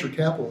 I'm a venture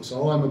capitalist.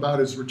 All I'm about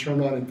is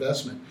return on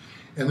investment.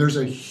 And there's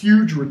a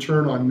huge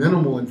return on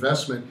minimal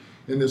investment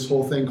in this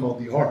whole thing called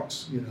the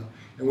arts,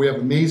 and we have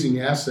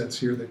amazing assets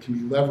here that can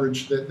be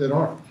leveraged that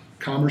aren't.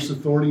 Commerce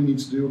Authority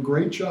needs to do a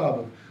great job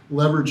of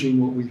leveraging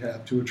what we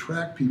have to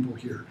attract people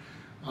here.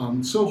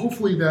 So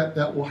hopefully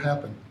that will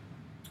happen.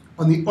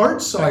 On the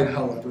art side,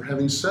 however,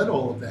 having said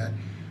all of that,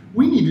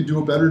 we need to do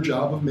a better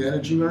job of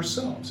managing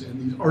ourselves. And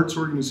these arts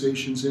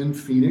organizations in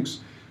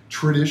Phoenix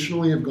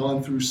traditionally have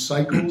gone through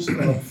cycles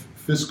of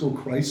fiscal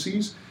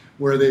crises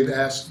where they've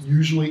asked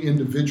usually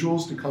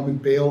individuals to come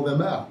and bail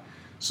them out.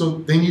 So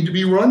they need to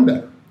be run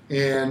better.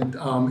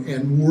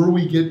 And where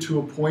we get to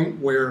a point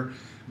where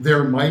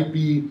there might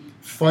be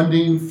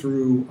funding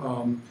through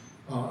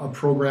a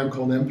program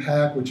called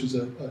MPAC, which is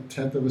a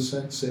 1/10 of a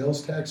cent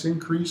sales tax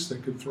increase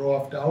that could throw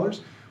off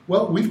dollars,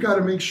 well, we've got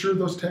to make sure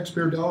those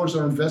taxpayer dollars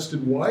are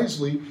invested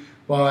wisely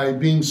by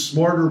being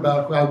smarter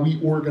about how we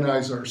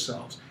organize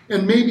ourselves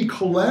and maybe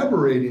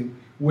collaborating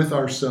with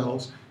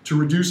ourselves to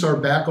reduce our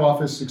back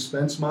office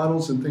expense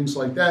models and things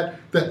like that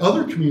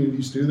other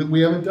communities do that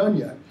we haven't done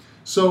yet.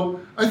 So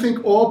I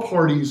think all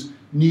parties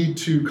need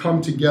to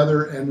come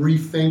together and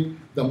rethink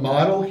the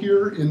model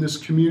here in this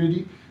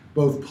community,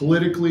 both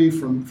politically,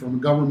 from a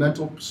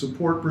governmental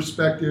support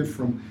perspective,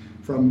 from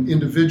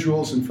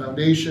individuals and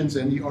foundations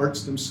and the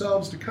arts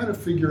themselves, to kind of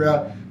figure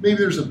out maybe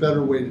there's a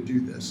better way to do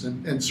this.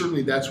 And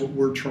certainly that's what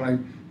we're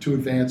trying to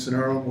advance in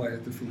our own way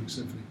at the Phoenix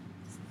Symphony.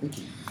 Thank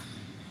you.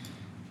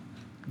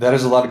 That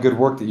is a lot of good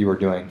work that you are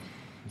doing.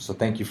 So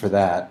thank you for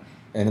that.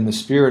 And in the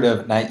spirit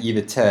of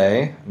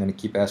naivete, I'm going to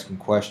keep asking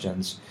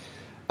questions.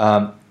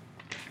 I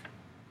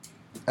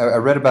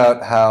read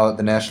about how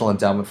the National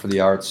Endowment for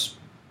the Arts,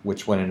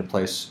 which went into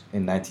place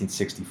in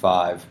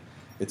 1965,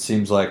 it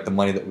seems like the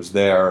money that was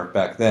there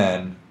back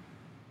then,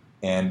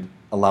 and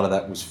a lot of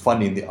that was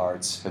funding the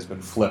arts, has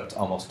been flipped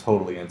almost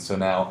totally. And so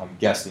now I'm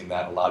guessing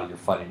that a lot of your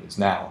funding is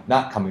now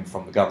not coming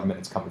from the government,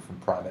 it's coming from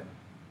private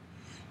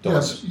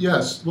donors.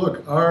 Yes.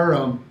 Look,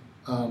 our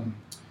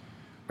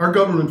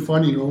government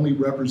funding only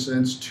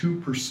represents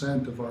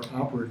 2% of our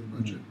operating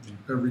budget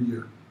every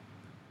year.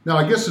 Now,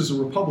 I guess as a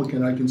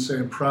Republican, I can say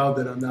I'm proud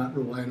that I'm not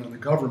relying on the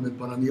government,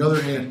 but on the other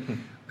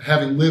hand,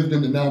 having lived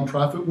in the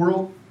nonprofit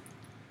world,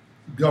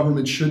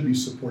 government should be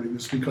supporting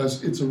this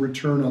because it's a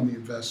return on the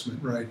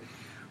investment, right?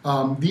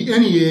 The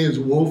NEA is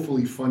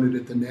woefully funded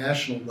at the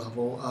national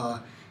level.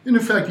 And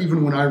in fact,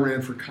 even when I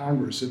ran for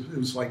Congress, it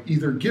was like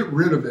either get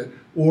rid of it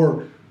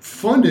or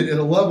fund it at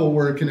a level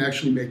where it can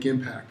actually make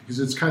impact, because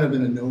it's kind of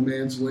in a no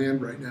man's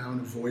land right now, in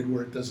a void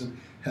where it doesn't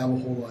have a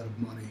whole lot of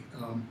money.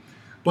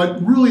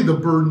 But really the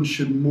burden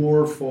should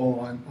more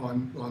fall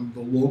on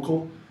the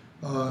local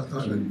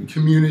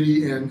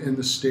community and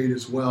the state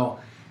as well.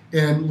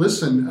 And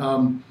listen,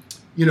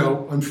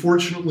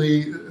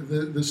 unfortunately,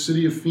 the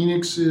city of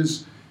Phoenix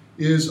is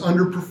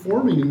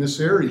underperforming in this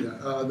area.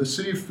 The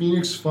city of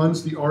Phoenix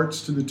funds the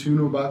arts to the tune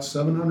of about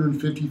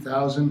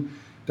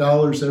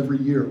 $750,000 every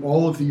year,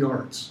 all of the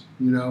arts,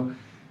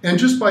 And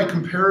just by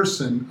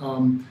comparison,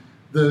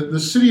 the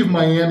city of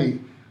Miami,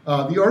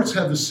 the arts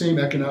have the same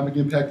economic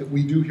impact that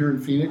we do here in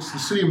Phoenix. The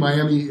city of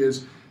Miami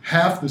is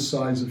half the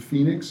size of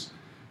Phoenix,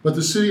 but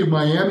the city of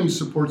Miami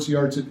supports the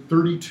arts at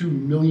 $32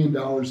 million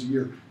a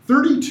year.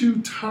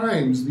 32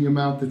 times the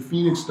amount that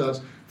Phoenix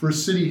does for a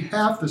city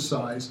half the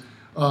size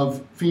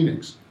of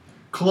Phoenix.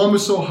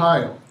 Columbus,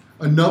 Ohio,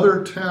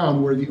 another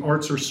town where the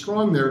arts are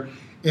strong there,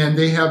 and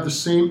they have the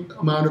same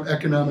amount of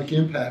economic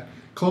impact.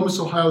 Columbus,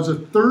 Ohio is a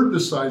third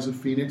the size of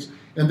Phoenix,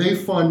 and they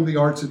fund the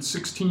arts at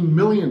 $16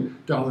 million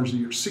a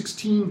year,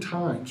 16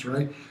 times,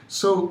 right?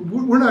 So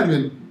we're not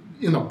even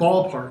in the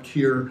ballpark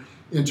here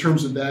in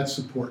terms of that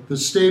support. The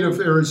state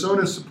of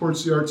Arizona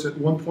supports the arts at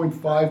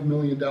 $1.5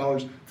 million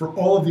for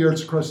all of the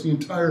arts across the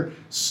entire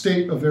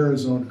state of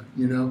Arizona,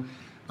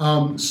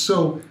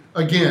 So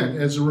again,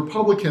 as a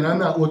Republican, I'm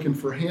not looking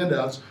for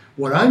handouts.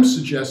 What I'm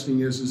suggesting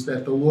is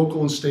that the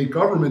local and state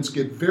governments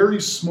get very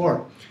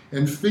smart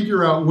and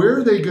figure out where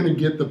are they going to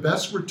get the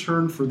best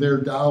return for their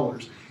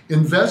dollars.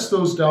 Invest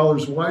those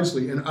dollars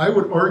wisely. And I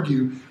would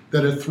argue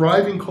that a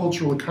thriving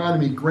cultural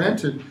economy,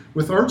 granted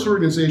with arts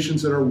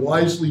organizations that are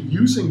wisely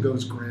using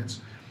those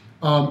grants,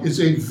 is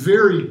a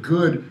very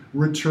good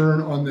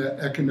return on the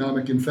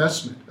economic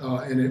investment.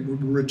 And it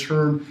would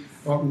return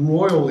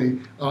royally,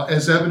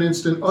 as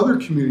evidenced in other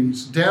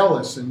communities,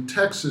 Dallas and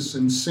Texas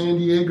and San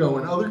Diego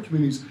and other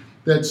communities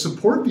that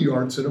support the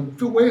arts at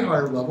a way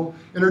higher level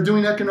and are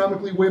doing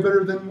economically way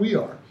better than we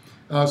are.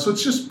 So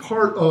it's just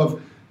part of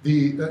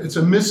it's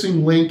a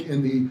missing link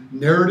in the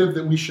narrative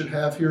that we should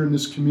have here in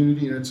this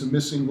community, and it's a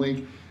missing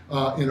link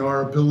in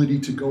our ability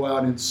to go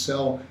out and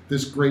sell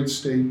this great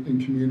state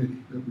and community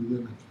that we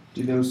live in.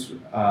 Do those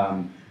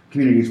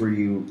communities where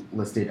you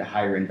listed a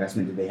higher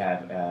investment, do they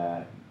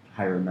have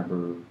higher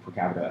number per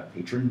capita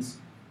patrons?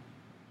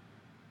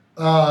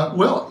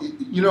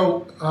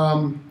 No.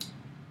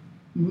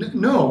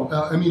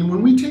 I mean,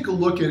 when we take a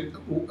look at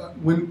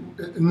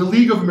in the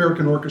League of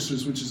American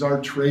Orchestras, which is our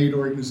trade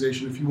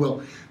organization, if you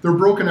will, they're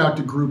broken out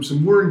to groups,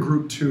 and we're in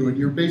group 2, and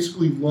you're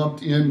basically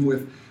lumped in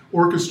with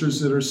orchestras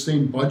that are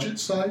same budget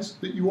size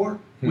that you are,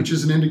 which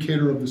is an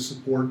indicator of the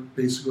support,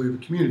 basically, of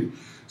the community.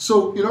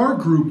 So in our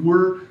group,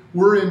 we're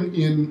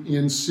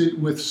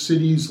with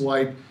cities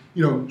like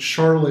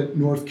Charlotte,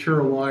 North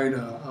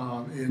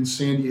Carolina, and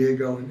San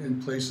Diego,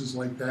 and places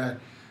like that.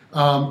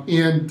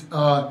 In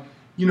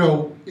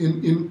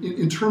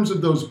terms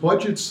of those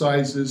budget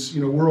sizes,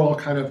 we're all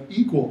kind of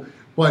equal.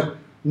 But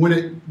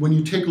when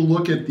you take a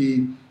look at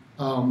the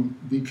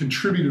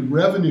contributed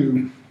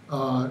revenue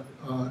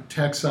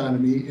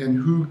taxonomy and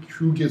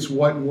who gets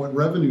what and what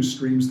revenue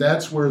streams,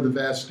 that's where the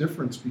vast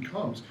difference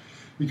becomes.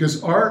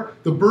 Because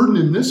the burden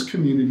in this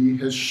community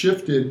has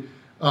shifted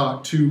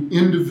to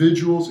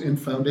individuals and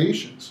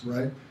foundations,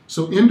 right?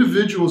 So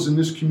individuals in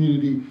this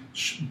community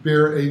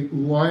bear a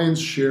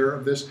lion's share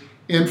of this,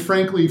 and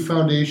frankly,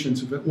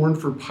 foundations. If it weren't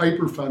for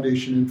Piper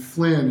Foundation and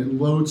Flynn and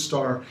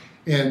Lodestar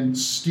and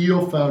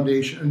Steele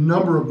Foundation, a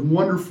number of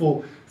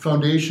wonderful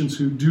foundations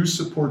who do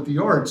support the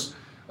arts,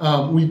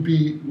 we'd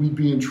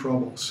be in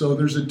trouble. So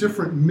there's a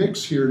different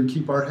mix here to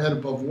keep our head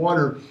above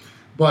water,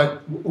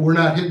 but we're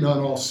not hitting on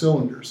all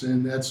cylinders,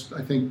 and that's,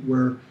 I think,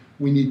 where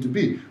we need to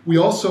be. We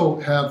also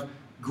have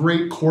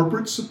great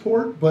corporate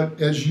support, but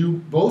as you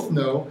both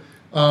know,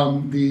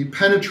 the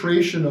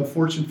penetration of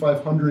Fortune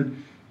 500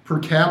 per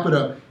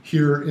capita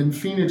here in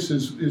Phoenix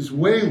is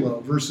way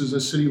low versus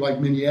a city like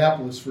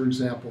Minneapolis, for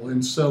example.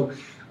 And so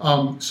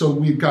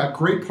we've got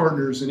great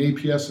partners in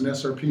APS and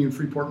SRP and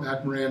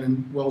Freeport-McMoRan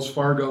and Wells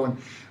Fargo, and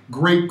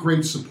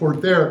great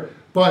support there.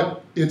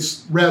 But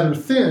it's rather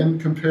thin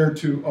compared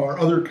to our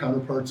other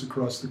counterparts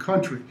across the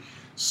country.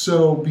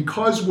 So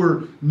because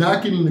we're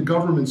not getting the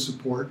government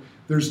support,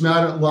 there's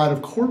not a lot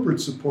of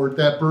corporate support.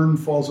 That burden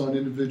falls on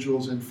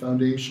individuals and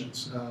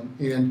foundations.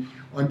 And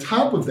on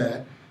top of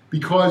that,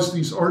 because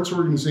these arts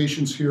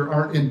organizations here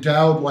aren't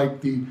endowed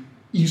like the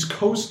East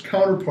Coast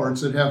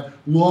counterparts that have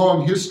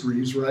long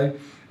histories, right?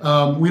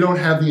 We don't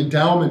have the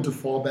endowment to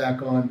fall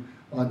back on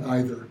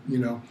either,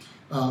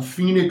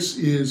 Phoenix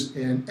is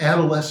an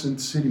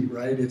adolescent city,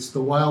 right? It's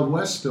the Wild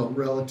West still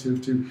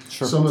relative to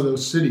some of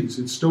those cities.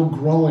 It's still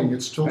growing.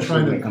 It's still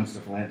especially when it comes to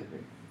philanthropy.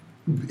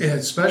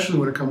 Especially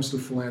when it comes to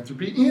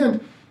philanthropy.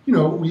 And,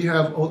 we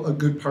have a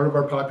good part of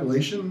our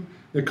population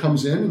that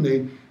comes in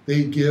and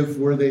they give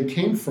where they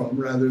came from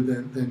rather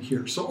than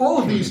here. So all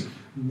of these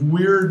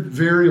weird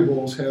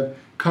variables have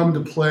come to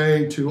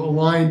play to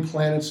align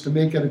planets to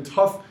make it a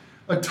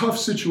tough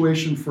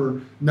situation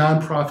for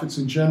nonprofits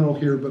in general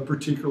here, but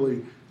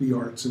particularly the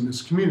arts in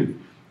this community.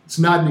 It's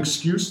not an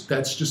excuse,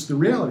 that's just the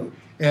reality.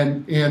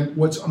 And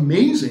what's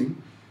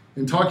amazing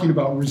in talking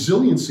about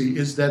resiliency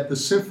is that the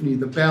symphony,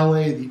 the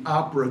ballet, the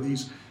opera,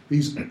 these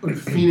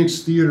Phoenix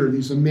Theater,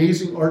 these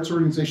amazing arts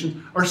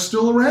organizations are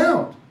still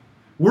around.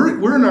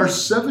 We're in our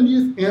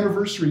 70th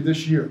anniversary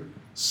this year.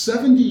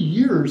 70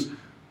 years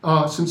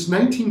since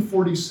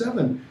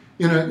 1947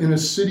 in a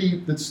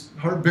city that's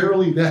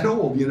barely that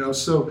old,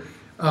 So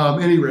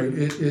at any rate,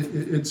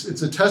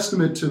 it's a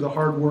testament to the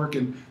hard work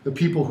and the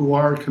people who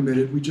are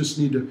committed. We just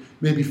need to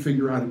maybe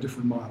figure out a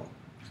different model.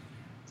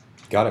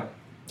 Got it.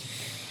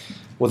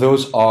 Well,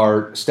 those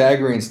are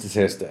staggering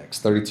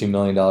statistics. $32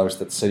 million that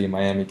the city of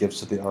Miami gives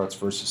to the arts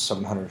versus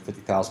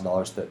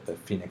 $750,000 that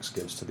Phoenix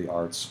gives to the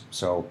arts.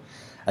 So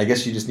I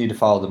guess you just need to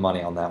follow the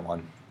money on that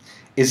one.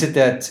 Is it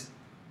that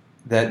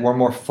we're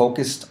more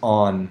focused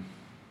on,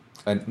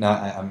 and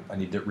now I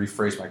need to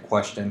rephrase my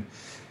question,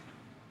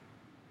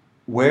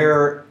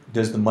 where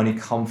does the money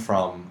come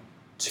from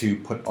to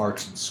put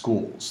arts in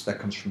schools? That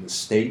comes from the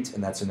state,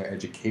 and that's in their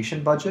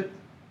education budget?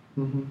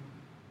 Mm-hmm.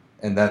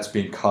 And that's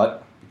being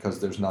cut because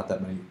there's not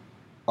that many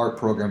art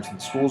programs in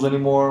the schools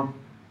anymore?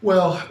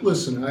 Well,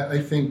 listen,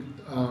 I think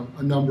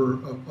a number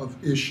of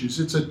issues.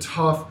 It's a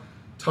tough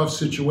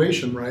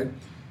situation, right?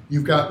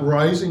 You've got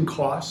rising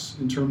costs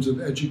in terms of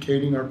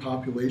educating our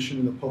population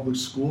in the public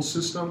school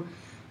system.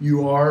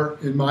 You are,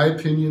 in my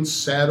opinion,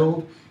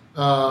 saddled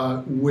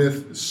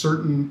with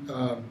certain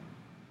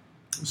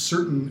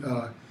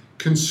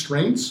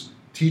constraints,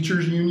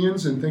 teachers'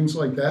 unions and things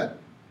like that.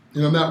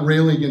 And I'm not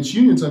railing against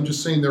unions, I'm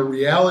just saying there are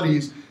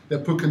realities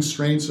that put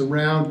constraints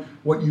around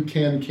what you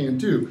can and can't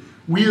do.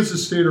 We as a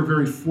state are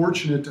very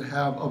fortunate to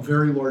have a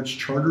very large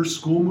charter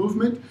school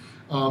movement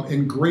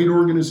and great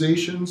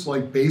organizations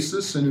like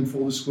BASIS, and in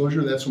full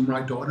disclosure, that's where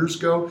my daughters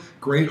go.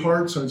 Great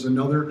Hearts is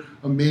another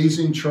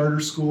amazing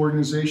charter school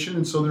organization,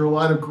 and so there are a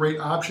lot of great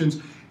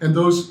options, and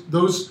those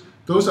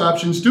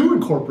options do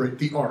incorporate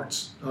the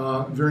arts,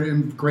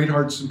 and Great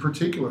Hearts in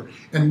particular,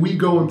 and we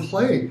go and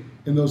play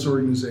in those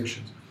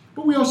organizations.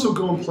 But we also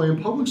go and play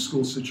in public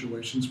school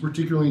situations,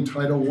 particularly in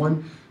Title I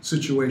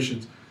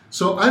situations.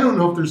 So I don't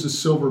know if there's a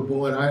silver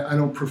bullet. I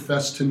don't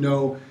profess to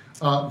know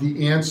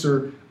the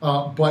answer,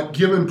 but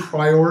given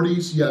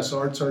priorities, yes,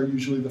 arts are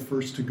usually the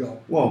first to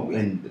go. Well,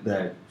 and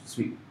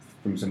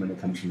from someone that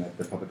comes from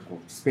the public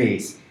school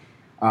space,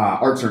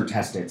 arts aren't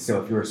tested.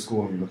 So if you're a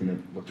school and you're looking to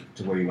look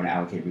to where you want to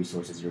allocate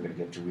resources, you're going to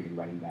give to reading,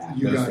 writing, math,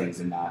 those things,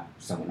 and not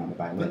someone on the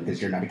violin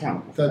because you're not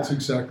accountable for that. That's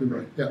exactly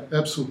right. Yeah,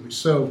 absolutely.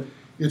 So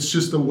It's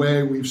just the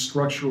way we've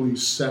structurally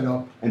set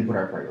up And put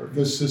our priorities.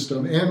 the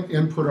system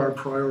and put our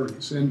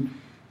priorities. And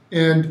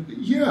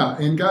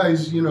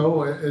guys, you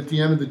know, at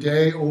the end of the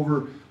day,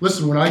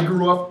 listen, when I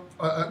grew up,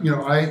 you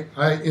know,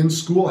 I in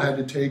school had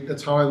to take,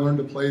 that's how I learned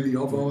to play the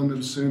oboe and the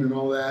bassoon and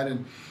all that.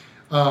 And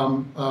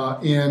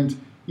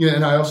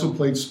I also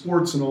played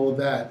sports and all of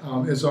that.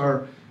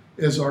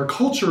 As our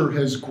culture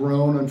has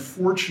grown,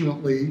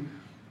 unfortunately,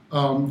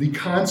 the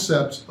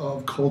concepts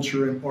of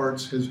culture and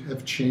arts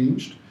have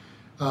changed,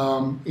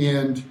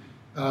 and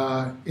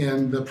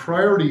the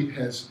priority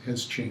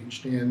has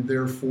changed, and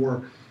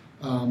therefore,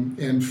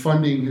 and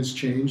funding has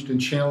changed,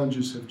 and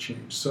challenges have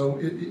changed. So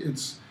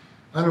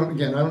I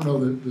don't know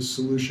the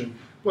solution,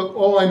 but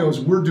all I know is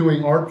we're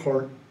doing our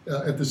part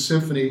at the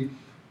Symphony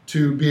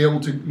to be able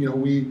to, you know,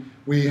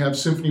 we have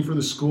Symphony for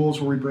the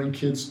Schools where we bring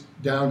kids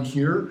down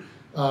here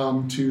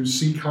to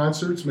see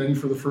concerts, many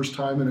for the first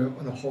time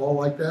in a hall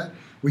like that.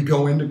 We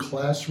go into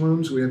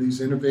classrooms. We have these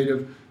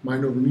innovative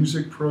Mind Over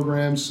Music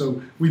programs.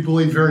 So we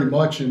believe very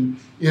much in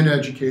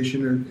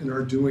education and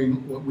are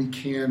doing what we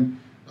can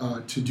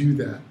to do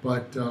that.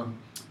 But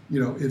you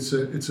know, it's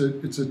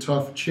a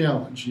tough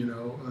challenge, you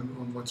know,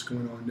 on what's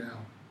going on now.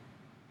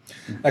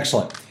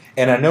 Excellent.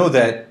 And I know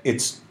that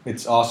it's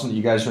awesome that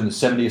you guys are in the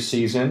 70th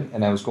season,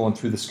 and I was going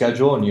through the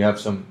schedule, and you have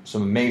some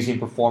amazing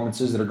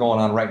performances that are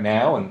going on right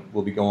now, and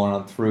will be going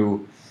on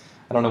through,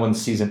 I don't know when the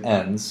season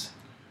ends.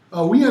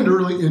 We end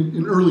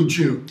in early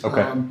June.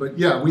 Okay. But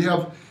yeah,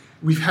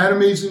 we've had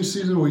amazing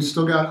season. We've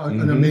still got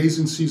an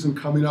amazing season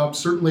coming up.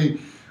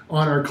 Certainly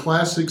on our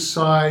classic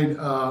side,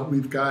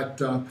 we've got,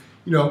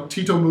 you know,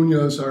 Tito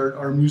Munoz,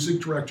 our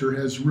music director,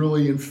 has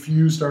really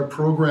infused our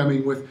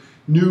programming with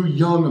new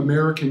young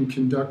American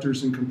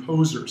conductors and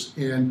composers.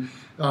 And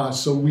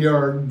so we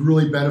are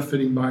really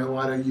benefiting by a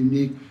lot of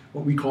unique,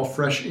 what we call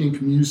fresh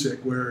ink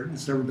music, where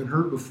it's never been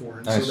heard before.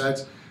 And nice.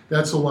 So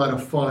that's a lot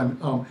of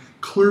fun.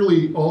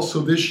 Clearly,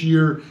 also this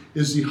year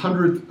is the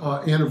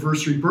 100th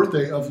anniversary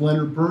birthday of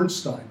Leonard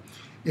Bernstein.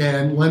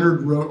 And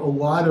Leonard wrote a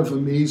lot of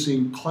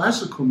amazing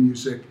classical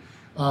music,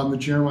 the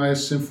Jeremiah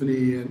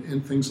Symphony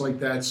and things like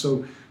that.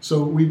 So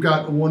we've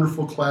got a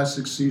wonderful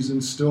classic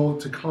season still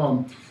to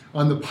come.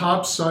 On the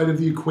pop side of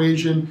the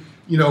equation,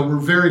 you know, we're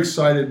very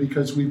excited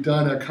because we've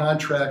done a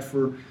contract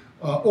for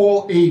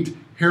all 8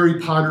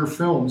 Harry Potter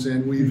films,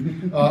 and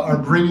we are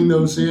bringing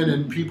those in,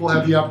 and people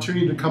have the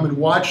opportunity to come and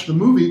watch the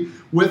movie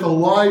with a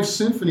live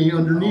symphony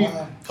underneath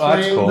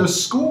playing cool. the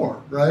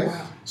score, right?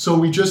 Wow. So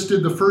we just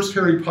did the first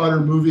Harry Potter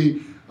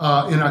movie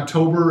in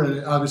October, and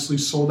it obviously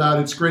sold out.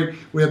 It's great.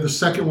 We have the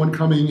second one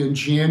coming in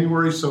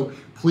January, so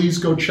please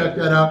go check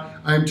that out.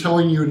 I am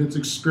telling you, it's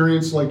an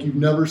experience like you've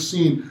never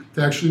seen,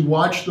 to actually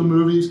watch the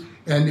movies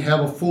and have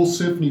a full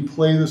symphony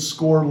play the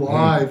score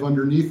live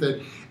underneath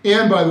it.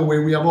 And by the way,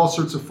 we have all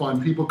sorts of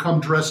fun. People come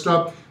dressed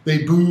up,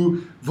 they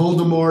boo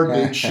Voldemort,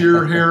 they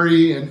cheer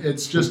Harry, and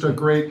it's just a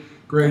great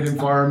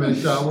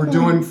environment. We're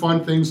doing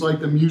fun things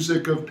like the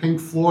music of Pink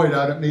Floyd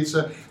out at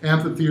Mesa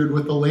Amphitheater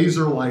with the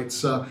laser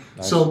lights. Nice.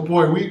 So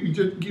boy,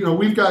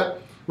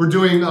 we're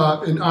doing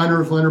in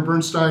honor of Leonard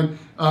Bernstein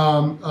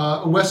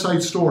a West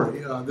Side Story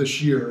this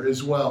year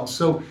as well.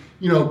 So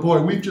you know,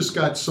 boy, we've just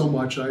got so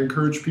much. I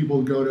encourage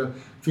people to go to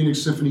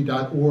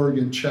phoenixsymphony.org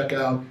and check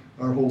out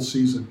our whole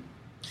season.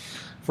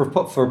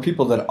 For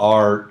people that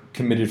are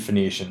committed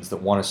Phoenicians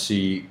that want to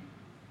see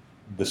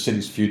the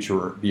city's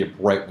future be a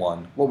bright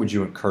one, what would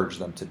you encourage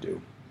them to do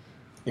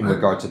in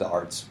regard to the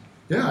arts?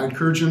 Yeah, I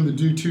encourage them to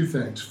do 2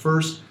 things.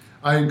 First,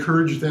 I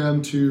encourage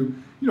them to,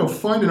 you know,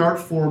 find an art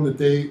form that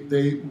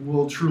they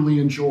will truly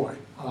enjoy,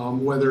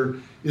 whether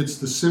it's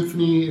the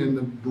symphony and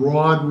the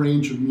broad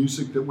range of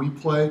music that we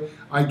play.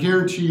 I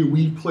guarantee you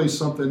we play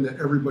something that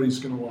everybody's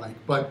going to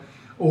like,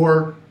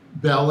 or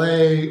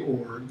ballet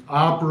or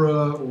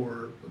opera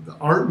or the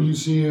art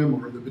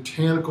museum or the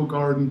botanical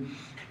garden.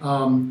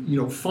 You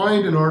know,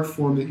 find an art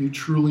form that you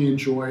truly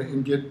enjoy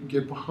and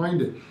get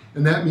behind it.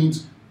 And that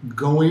means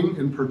going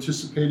and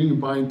participating and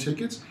buying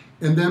tickets,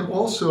 and then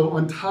also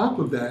on top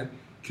of that,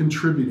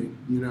 contributing,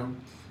 you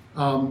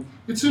know.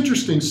 It's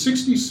interesting,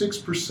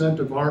 66%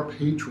 of our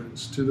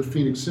patrons to the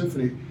Phoenix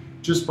Symphony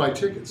just buy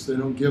tickets. They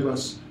don't give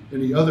us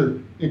any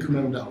other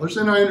incremental dollars.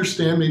 And I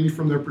understand maybe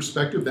from their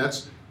perspective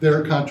that's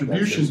their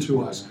contribution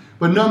to us.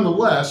 But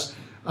nonetheless,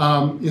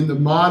 in the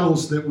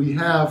models that we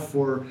have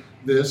for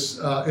this,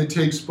 it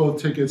takes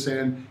both tickets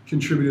and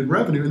contributed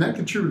revenue, and that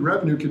contributed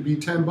revenue could be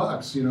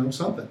 $10, you know,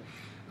 something.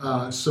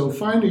 So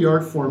find the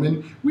art form,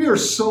 and we are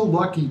so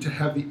lucky to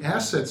have the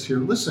assets here.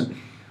 Listen,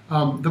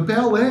 the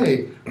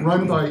ballet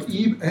run by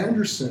Ebe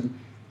Anderson.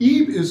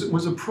 Ebe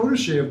was a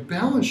protege of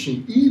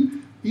Balanchine.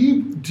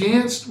 Ebe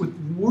danced with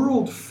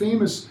world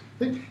famous.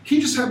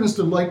 He just happens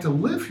to like to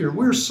live here.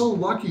 We're so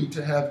lucky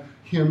to have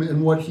him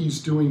and what he's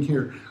doing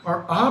here.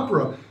 Our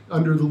opera,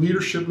 under the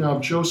leadership now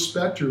of Joe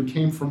Spector, who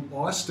came from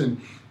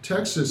Austin,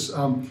 Texas.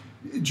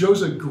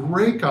 Joe's a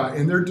great guy,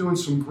 and they're doing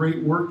some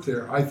great work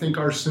there. I think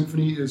our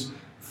symphony is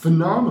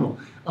phenomenal.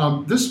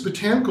 This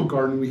botanical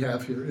garden we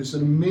have here is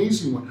an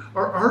amazing one.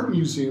 Our art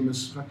museum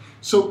is,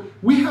 so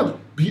we have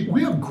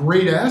we have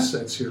great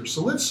assets here,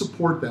 so let's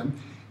support them,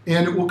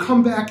 and it will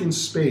come back in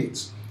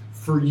spades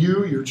for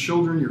you, your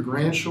children, your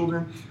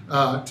grandchildren,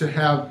 to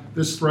have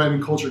this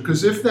thriving culture.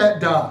 Because if that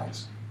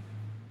dies,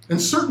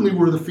 and certainly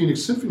were the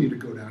Phoenix Symphony to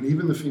go down,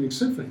 even the Phoenix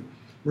Symphony,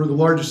 we're the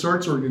largest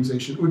arts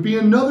organization, it would be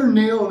another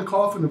nail in the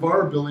coffin of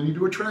our ability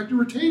to attract and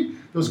retain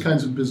those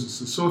kinds of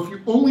businesses. So if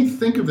you only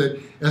think of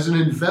it as an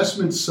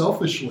investment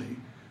selfishly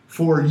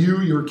for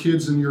you, your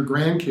kids, and your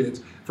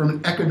grandkids, from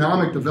an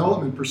economic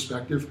development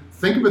perspective,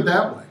 think of it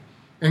that way.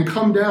 And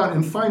come down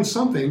and find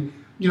something.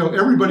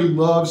 Everybody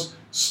loves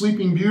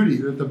Sleeping Beauty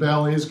that the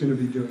ballet is going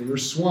to be doing, or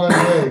Swan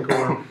Lake,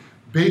 or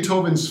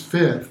Beethoven's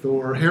Fifth,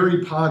 or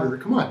Harry Potter.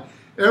 Come on.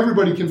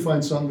 Everybody can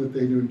find something that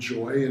they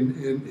enjoy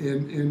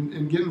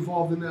and get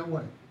involved in that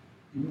way.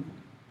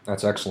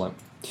 That's excellent.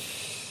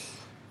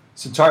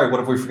 Centauri, what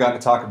have we forgotten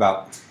to talk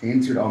about?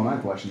 Answered all my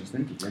questions.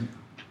 Thank you, Jim.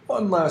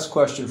 One last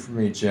question for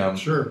me, Jim.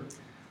 Sure.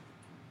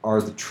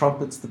 Are the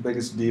trumpets the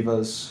biggest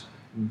divas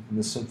in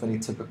the symphony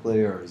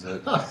typically, or is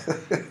it?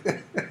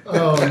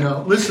 Oh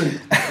no! Listen,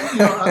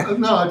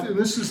 no.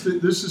 This is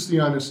the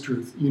honest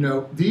truth.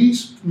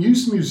 These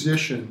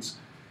musicians.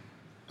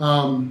 They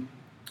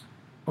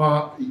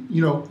are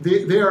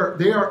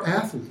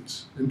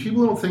athletes, and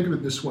people don't think of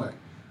it this way.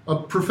 A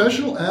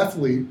professional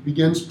athlete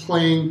begins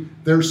playing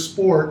their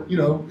sport,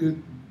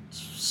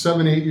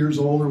 7, 8 years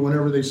old, or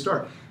whenever they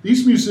start.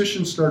 These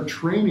musicians start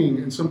training,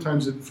 and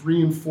sometimes at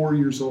 3 and 4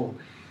 years old.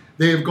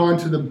 They have gone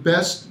to the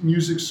best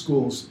music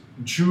schools: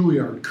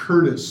 Juilliard,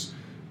 Curtis,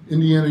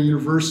 Indiana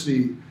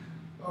University,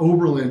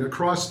 Oberlin,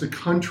 across the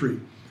country,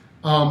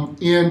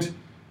 and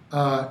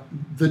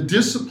the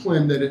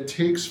discipline that it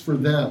takes for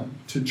them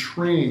to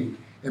train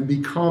and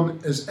become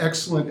as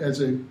excellent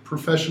as a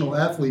professional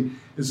athlete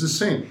is the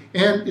same.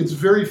 And it's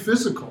very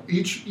physical.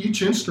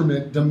 Each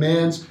instrument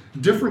demands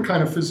different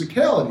kind of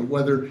physicality,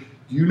 whether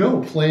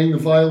playing the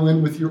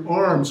violin with your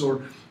arms,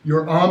 or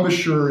your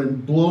embouchure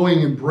and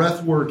blowing and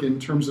breath work in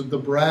terms of the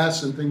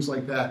brass and things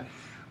like that.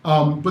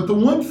 But the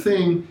one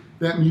thing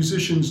that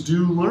musicians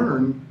do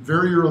learn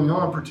very early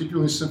on,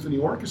 particularly in symphony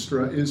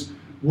orchestra, is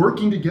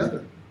working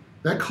together.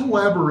 That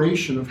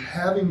collaboration of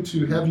having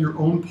to have your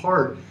own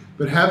part,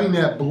 but having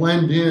that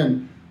blend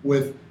in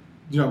with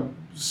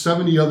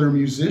 70 other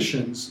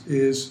musicians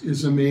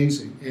is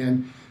amazing.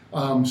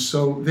 And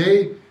so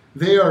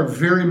they are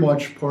very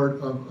much part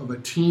of a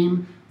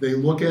team. They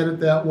look at it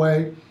that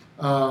way.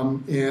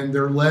 And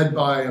they're led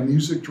by a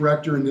music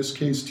director, in this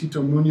case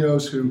Tito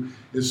Munoz, who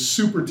is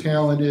super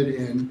talented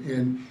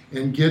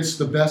and gets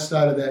the best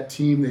out of that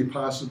team they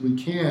possibly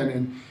can.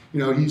 And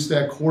he's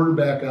that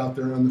quarterback out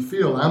there on the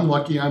field. I'm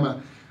lucky.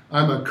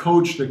 I'm a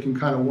coach that can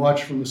kind of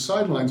watch from the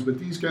sidelines. But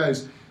these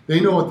guys,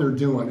 they know what they're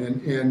doing.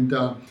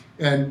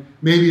 And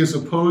maybe as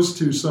opposed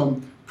to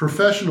some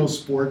professional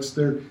sports,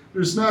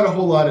 there's not a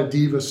whole lot of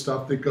diva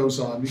stuff that goes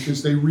on,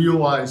 because they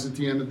realize at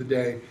the end of the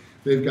day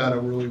they've got to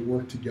really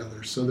work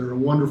together. So they're a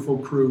wonderful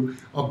crew,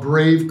 a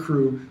brave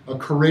crew, a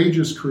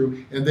courageous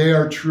crew, and they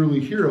are truly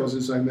heroes,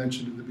 as I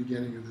mentioned at the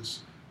beginning of this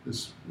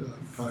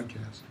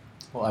podcast.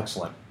 Well,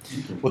 excellent.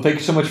 Well, thank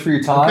you so much for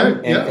your time,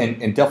 Okay,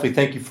 and definitely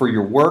thank you for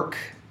your work,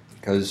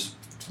 because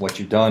what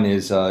you've done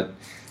is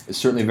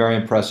certainly very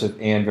impressive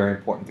and very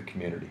important to the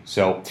community.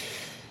 So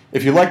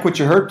if you like what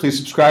you heard, please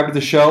subscribe to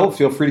the show.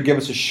 Feel free to give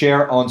us a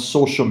share on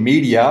social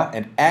media.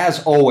 And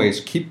as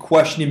always, keep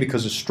questioning,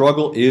 because the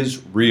struggle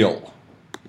is real.